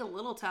fine with like a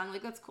little tongue.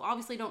 Like, that's cool.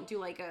 Obviously, don't do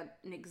like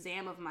an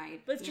exam of my.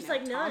 But it's just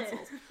like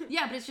tonsils.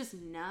 Yeah, but it's just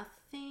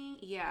nothing.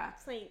 Yeah.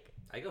 It's like.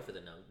 I go for the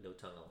no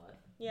tongue a lot.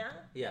 Yeah.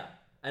 Yeah,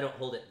 I don't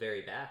hold it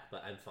very back,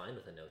 but I'm fine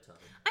with a no tongue.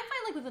 I'm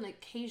fine like with an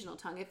occasional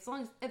tongue.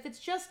 If it's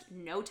just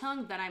no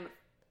tongue, then I'm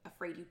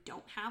afraid you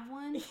don't have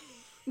one.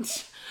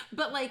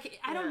 But like,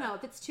 I don't know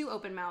if it's too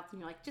open mouth and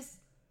you're like just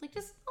a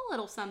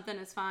little something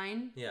is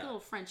fine. Yeah. A little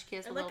French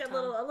kiss, And a like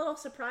little tongue. a little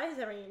surprise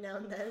every now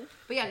and then.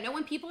 But yeah, no,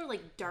 when people are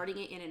like darting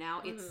it in and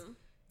out, it's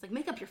like,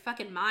 make up your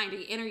fucking mind. Are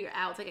you in or you're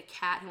out? It's like a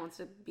cat who wants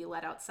to be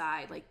let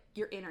outside. Like,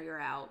 you're in or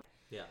you're out.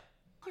 Yeah.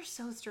 People are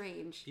so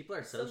strange. People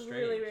are so It's a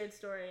strange. really weird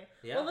story.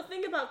 Yeah. Well, the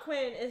thing about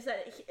Quinn is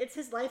that it's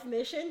his life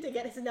mission to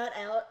get his nut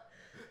out.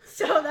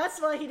 So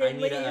that's why he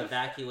didn't leave. I need to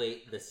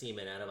evacuate the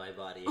semen out of my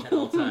body at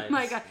all times. Oh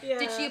my god. Yeah.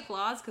 Did she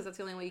applause? Because that's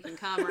the only way you can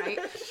come, right?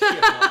 She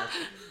applauded.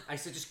 I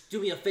said, just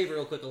do me a favor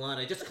real quick,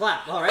 Alana. Just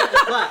clap, all right?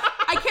 Just clap.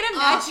 I can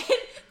imagine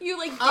you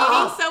like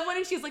dating someone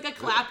and she's like a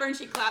clapper and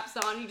she claps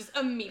on and you just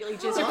immediately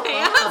jizz your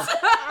pants.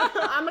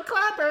 I'm a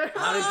clapper.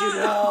 How did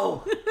you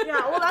know?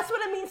 Yeah, well, that's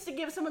what it means to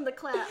give someone the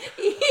clap.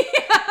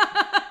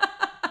 Yeah.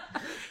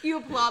 You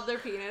applaud their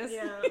penis.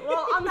 Yeah.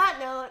 Well, on that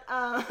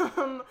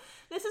note,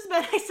 this has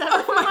been a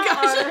Suffer for My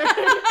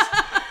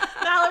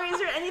Art. Mallory, is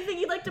there anything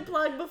you'd like to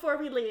plug before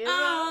we leave?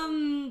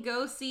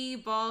 Go see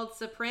Bald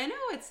Soprano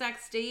at Sac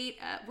State.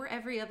 We're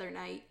every other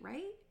night,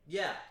 right?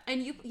 Yeah.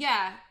 And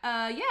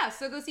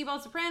so go see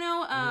Bald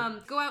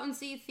Soprano. Go out and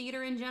see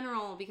theater in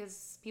general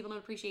because people don't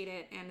appreciate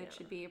it, and it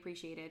should be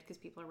appreciated because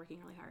people are working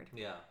really hard.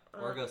 Yeah.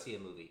 Or go see a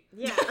movie.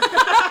 Yeah.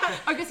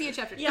 Or go see a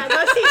chapter 2. Yeah,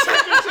 go see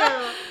chapter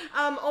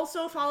 2.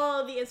 Also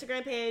follow the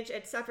Instagram page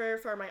at Suffer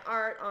for My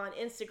Art on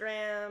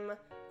Instagram.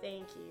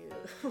 Thank you.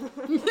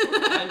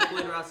 I'm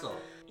Quinn Russell.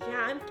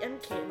 Yeah, I'm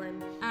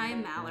Kaitlin.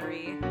 I'm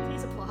Mallory.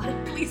 Please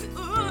applaud. Please.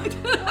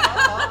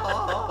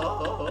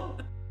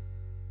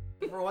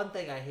 For one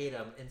thing, I hate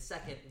him, and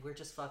second, we're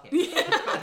just fucking.